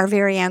 our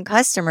very own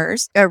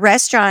customers, a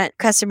restaurant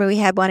customer we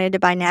had wanted to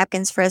buy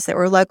napkins for us that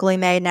were locally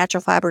made,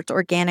 natural fibers,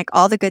 organic,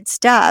 all the good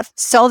stuff,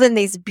 sold in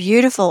these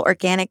beautiful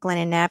organic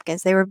linen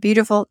napkins. They were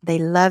beautiful. They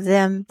love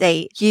them.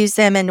 They use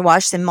them and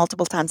wash them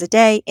multiple times a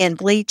day in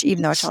bleach,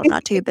 even though I told them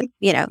not to, but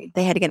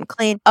they had to get them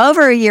clean.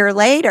 Over a year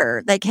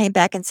later, they came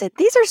back and said,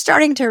 these are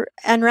starting to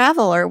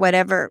unravel or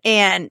whatever.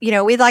 And,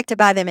 we'd like to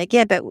buy them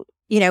again, but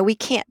we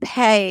can't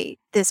pay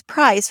this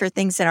price for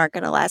things that aren't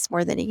going to last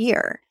more than a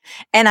year.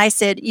 And I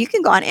said, you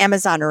can go on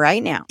Amazon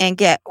right now and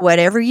get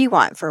whatever you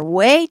want for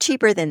way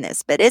cheaper than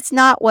this, but it's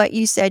not what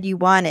you said you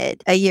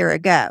wanted a year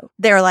ago.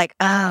 They're like,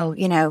 oh,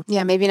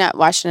 Yeah, maybe not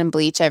washing in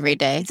bleach every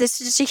day.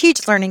 this is just a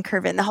huge learning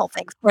curve in the whole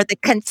thing for the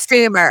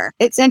consumer.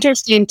 It's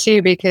interesting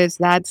too, because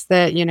that's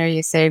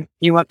you say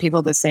you want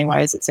people to say,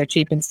 why is it so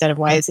cheap instead of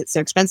why is it so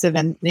expensive?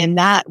 And in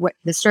that,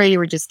 the story you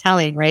were just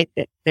telling, right,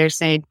 that they're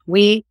saying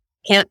we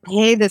can't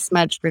pay this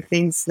much for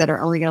things that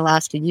are only going to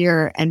last a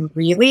year. And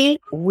really,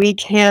 we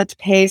can't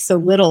pay so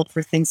little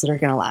for things that are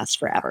going to last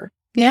forever.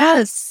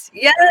 Yes,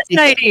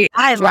 Heidi.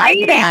 I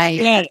like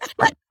that.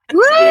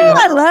 Woo,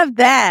 I love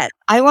that.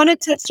 I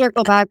wanted to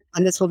circle back,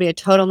 and this will be a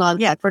total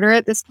non-sequitur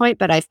at this point,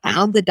 but I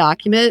found the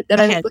document that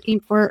I was looking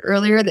for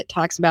earlier that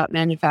talks about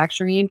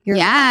manufacturing here.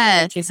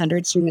 Yes.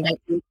 1800s through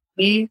the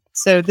 1920s.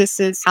 So this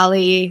is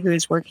Hallie,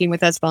 who's working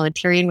with us,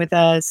 volunteering with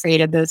us,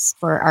 created this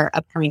for our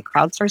upcoming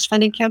crowdsource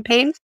funding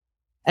campaign.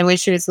 And when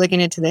she was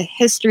looking into the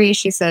history,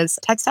 she says,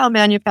 textile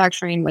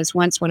manufacturing was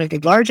once one of the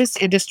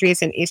largest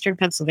industries in eastern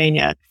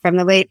Pennsylvania. From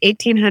the late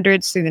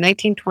 1800s through the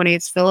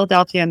 1920s,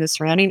 Philadelphia and the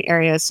surrounding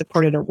areas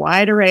supported a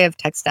wide array of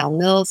textile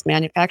mills,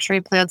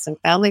 manufacturing plants, and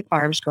family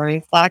farms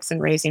growing flax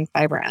and raising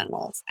fiber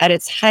animals. At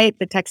its height,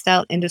 the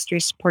textile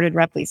industry supported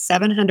roughly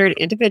 700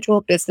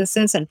 individual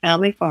businesses and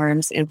family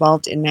farms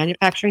involved in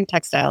manufacturing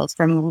textiles,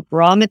 from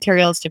raw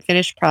materials to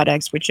finished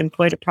products, which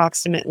employed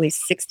approximately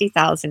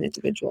 60,000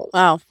 individuals.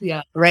 Wow.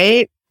 Yeah.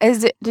 Right?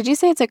 Did you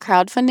say it's a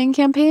crowdfunding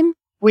campaign?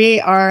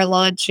 We are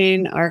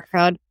launching our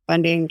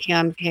crowdfunding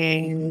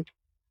campaign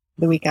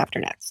the week after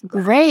next.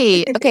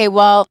 Great. Okay,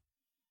 well,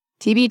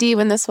 TBD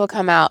when this will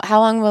come out. How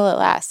long will it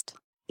last?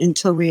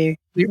 Until we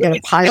get a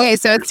pilot. Okay,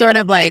 so it's sort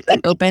of like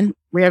open.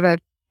 We have an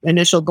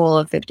initial goal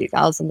of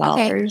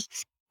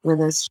 $50,000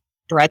 with a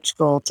stretch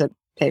goal to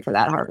pay for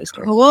that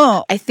harvester.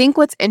 Cool. I think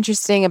what's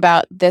interesting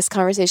about this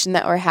conversation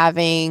that we're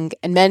having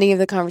and many of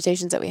the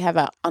conversations that we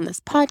have on this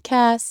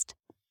podcast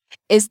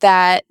is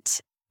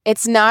that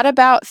it's not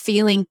about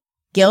feeling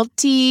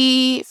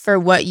guilty for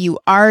what you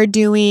are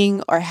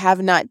doing or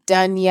have not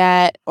done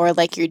yet, or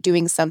like you're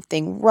doing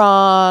something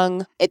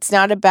wrong. It's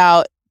not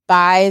about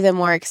buy the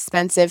more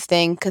expensive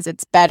thing because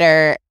it's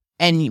better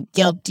and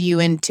guilt you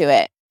into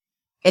it.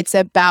 It's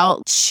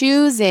about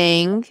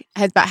choosing,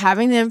 it's about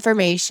having the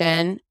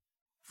information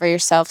for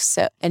yourself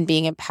and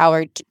being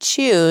empowered to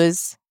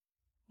choose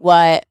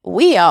what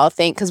we all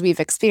think, because we've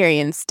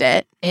experienced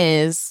it,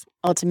 is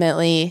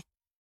ultimately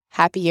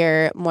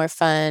happier, more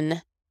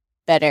fun,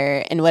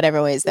 better in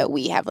whatever ways that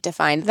we have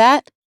defined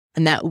that,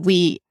 and that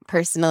we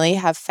personally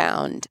have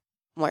found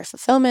more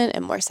fulfillment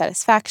and more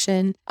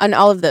satisfaction on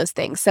all of those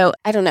things. So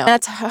I don't know.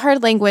 That's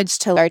hard language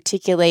to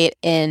articulate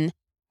in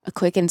a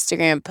quick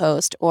Instagram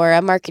post or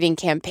a marketing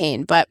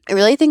campaign, but I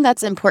really think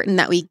that's important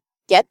that we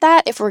get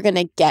that if we're going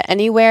to get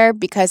anywhere,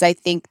 because I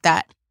think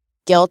that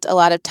guilt a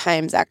lot of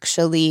times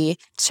actually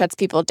shuts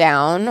people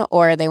down,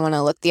 or they want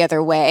to look the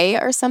other way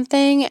or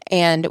something.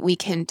 And we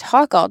can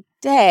talk all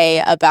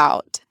day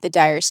about the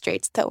dire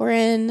straits that we're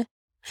in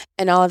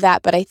and all of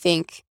that. But I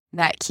think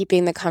that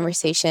keeping the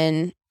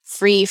conversation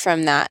free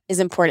from that is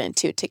important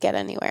too, to get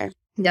anywhere.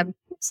 Yep.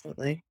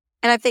 Absolutely.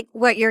 And I think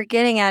what you're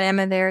getting at,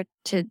 Emma, there,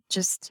 to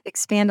just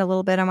expand a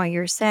little bit on what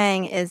you're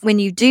saying, is when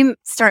you do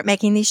start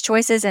making these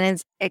choices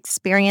and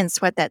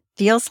experience what that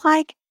feels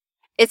like,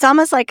 it's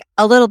almost like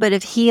a little bit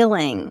of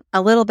healing,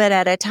 a little bit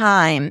at a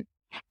time.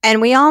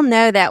 And we all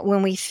know that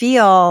when we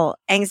feel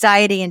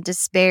anxiety and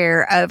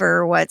despair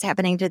over what's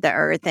happening to the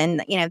earth,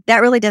 and,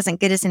 that really doesn't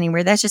get us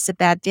anywhere. That's just a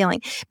bad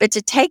feeling. But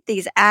to take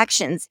these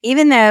actions,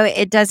 even though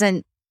it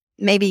doesn't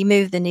maybe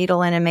move the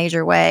needle in a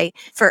major way,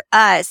 for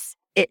us,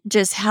 it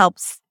just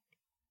helps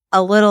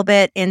a little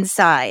bit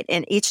inside.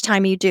 And each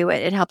time you do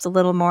it, it helps a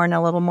little more and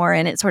a little more.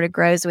 And it sort of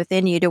grows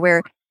within you to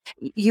where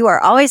you are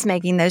always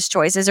making those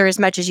choices, or as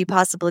much as you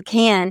possibly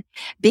can,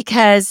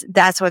 because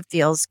that's what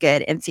feels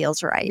good and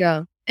feels right.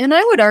 Yeah. And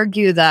I would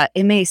argue that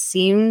it may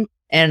seem,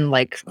 and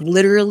like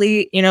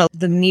literally,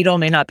 the needle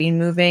may not be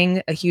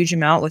moving a huge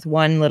amount with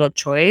one little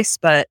choice,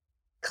 but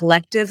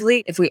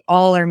collectively, if we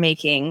all are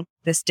making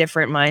this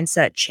different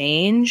mindset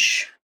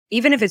change,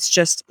 even if it's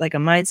just like a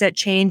mindset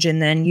change,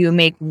 and then you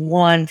make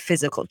one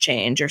physical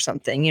change or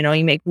something,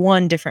 you make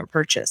one different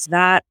purchase,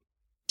 that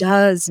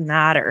does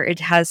matter. It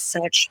has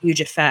such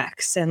huge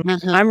effects. And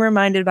I'm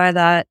reminded by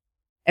that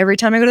every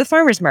time I go to the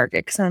farmer's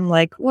market, because I'm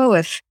like, whoa,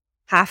 if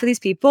half of these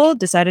people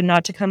decided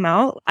not to come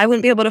out, I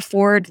wouldn't be able to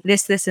afford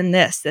this, and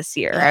this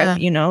year.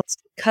 It's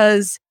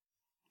because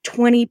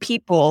 20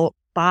 people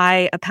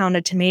buy a pound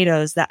of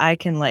tomatoes that I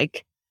can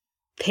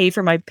pay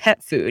for my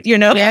pet food,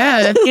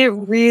 Yeah. It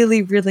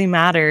really, really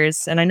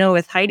matters. And I know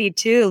with Heidi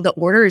too, the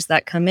orders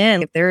that come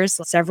in, if there's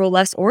several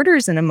less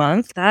orders in a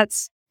month,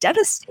 that's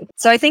devastating.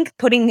 So I think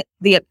putting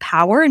the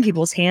power in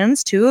people's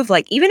hands too, of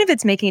even if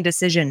it's making a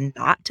decision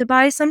not to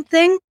buy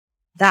something,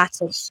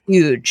 that's a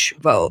huge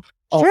vote.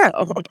 Sure.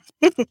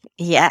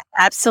 Yeah,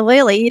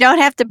 absolutely. You don't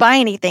have to buy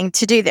anything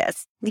to do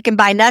this. You can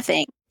buy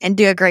nothing and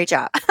do a great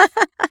job.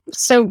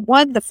 So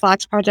the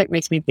Flax project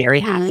makes me very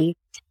happy.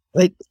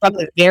 From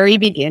the very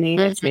beginning,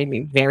 it's made me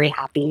very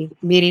happy.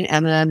 Meeting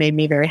Emma made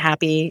me very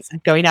happy.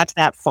 Going out to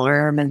that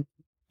farm and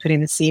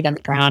putting the seed on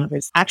the ground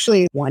was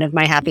actually one of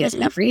my happiest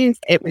memories.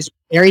 It was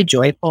very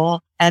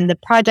joyful. And the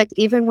project,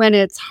 even when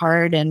it's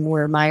hard and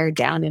we're mired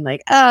down in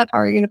how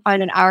are we going to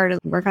find an hour to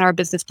work on our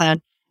business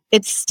plan?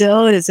 It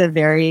still is a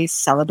very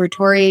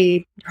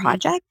celebratory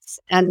project.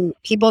 And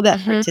people that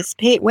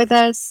participate with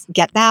us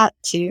get that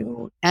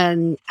too.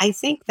 And I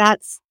think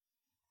that's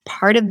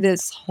part of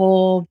this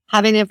whole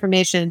having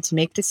information to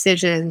make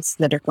decisions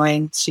that are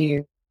going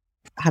to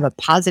have a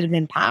positive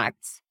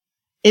impact.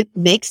 It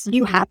makes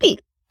you happy.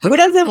 Who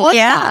doesn't want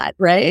that,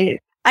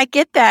 right? I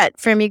get that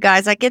from you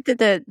guys. I get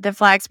that the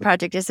Flax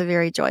project is a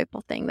very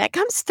joyful thing that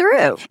comes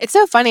through. It's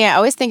so funny. I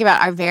always think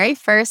about our very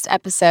first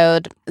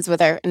episode is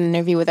with an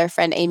interview with our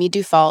friend Amy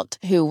Dufault,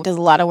 who does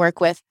a lot of work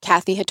with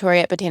Kathy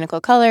Hattori at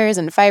Botanical Colors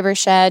and Fiber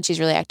Shed. She's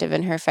really active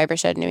in her Fiber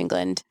Shed New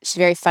England. She's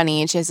very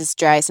funny and she has this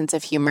dry sense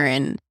of humor.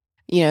 And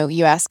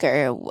you ask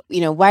her,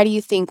 why do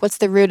you think, what's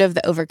the root of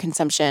the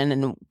overconsumption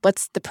and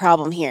what's the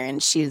problem here?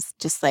 And she's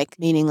just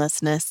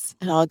meaninglessness.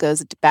 It all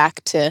goes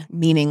back to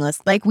meaningless.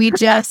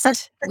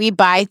 We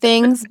buy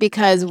things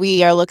because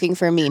we are looking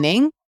for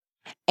meaning.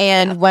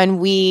 And when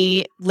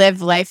we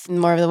live life in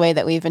more of the way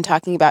that we've been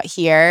talking about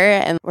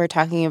here, and we're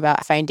talking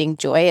about finding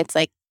joy, it's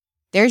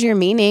there's your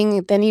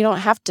meaning. Then you don't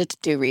have to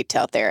do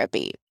retail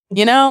therapy.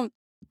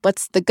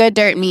 What's the good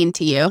dirt mean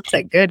to you? That's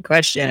a good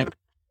question.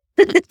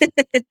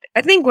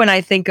 I think when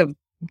I think of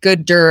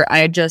good dirt,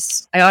 I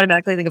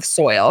automatically think of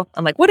soil.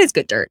 I'm like, what is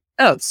good dirt?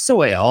 Oh,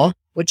 soil,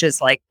 which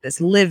is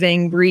this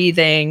living,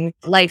 breathing,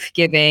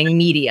 life-giving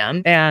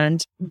medium.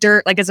 And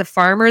dirt, as a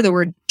farmer, the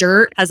word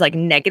dirt has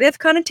negative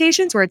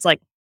connotations where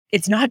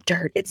it's not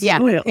dirt, it's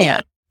soil.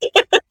 Yeah.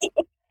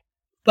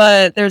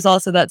 But there's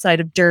also that side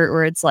of dirt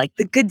where it's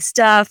the good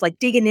stuff,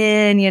 digging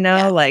in,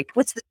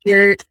 what's the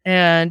dirt?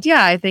 And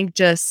yeah, I think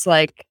just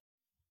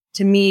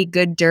to me,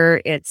 good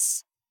dirt,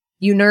 it's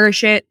you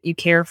nourish it, you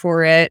care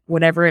for it,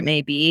 whatever it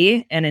may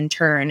be. And in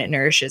turn, it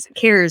nourishes and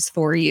cares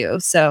for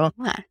you. So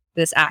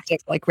this act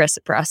of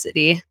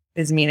reciprocity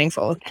is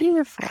meaningful.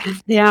 Beautiful.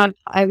 Yeah,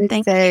 I would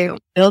say,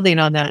 building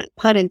on that,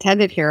 pun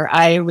intended here,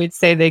 I would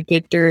say the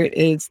good dirt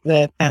is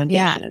the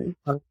foundation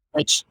of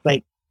which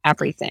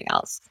everything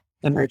else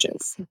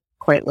emerges,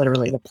 quite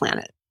literally the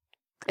planet.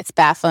 It's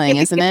baffling,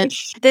 isn't it?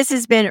 This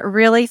has been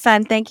really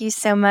fun. Thank you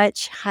so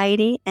much,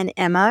 Heidi and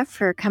Emma,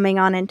 for coming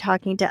on and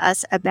talking to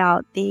us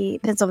about the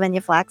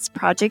Pennsylvania Flax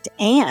Project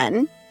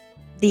and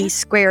the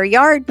Square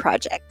Yard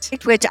Project,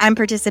 which I'm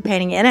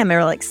participating in. I'm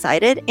really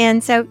excited.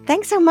 And so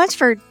thanks so much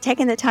for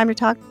taking the time to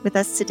talk with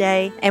us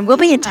today. And we'll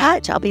be in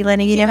touch. I'll be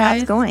letting you know how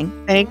it's going.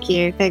 Thank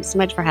you. Thanks so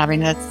much for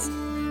having us.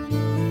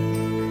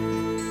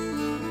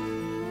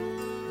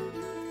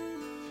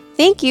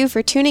 Thank you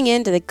for tuning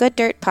in to the Good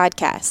Dirt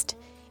Podcast.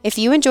 If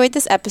you enjoyed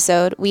this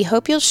episode, we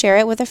hope you'll share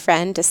it with a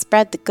friend to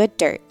spread the good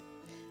dirt.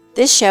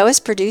 This show is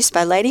produced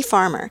by Lady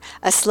Farmer,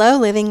 a slow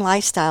living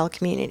lifestyle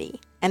community,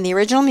 and the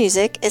original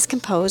music is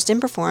composed and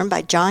performed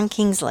by John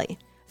Kingsley.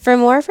 For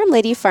more from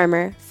Lady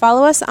Farmer,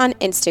 follow us on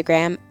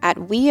Instagram at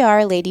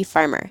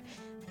WeAreLadyFarmer.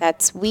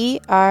 That's We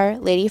Are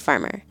Lady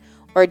Farmer.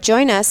 Or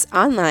join us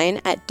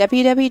online at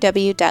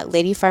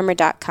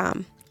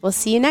www.ladyfarmer.com. We'll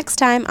see you next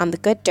time on The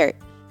Good Dirt.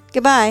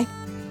 Goodbye.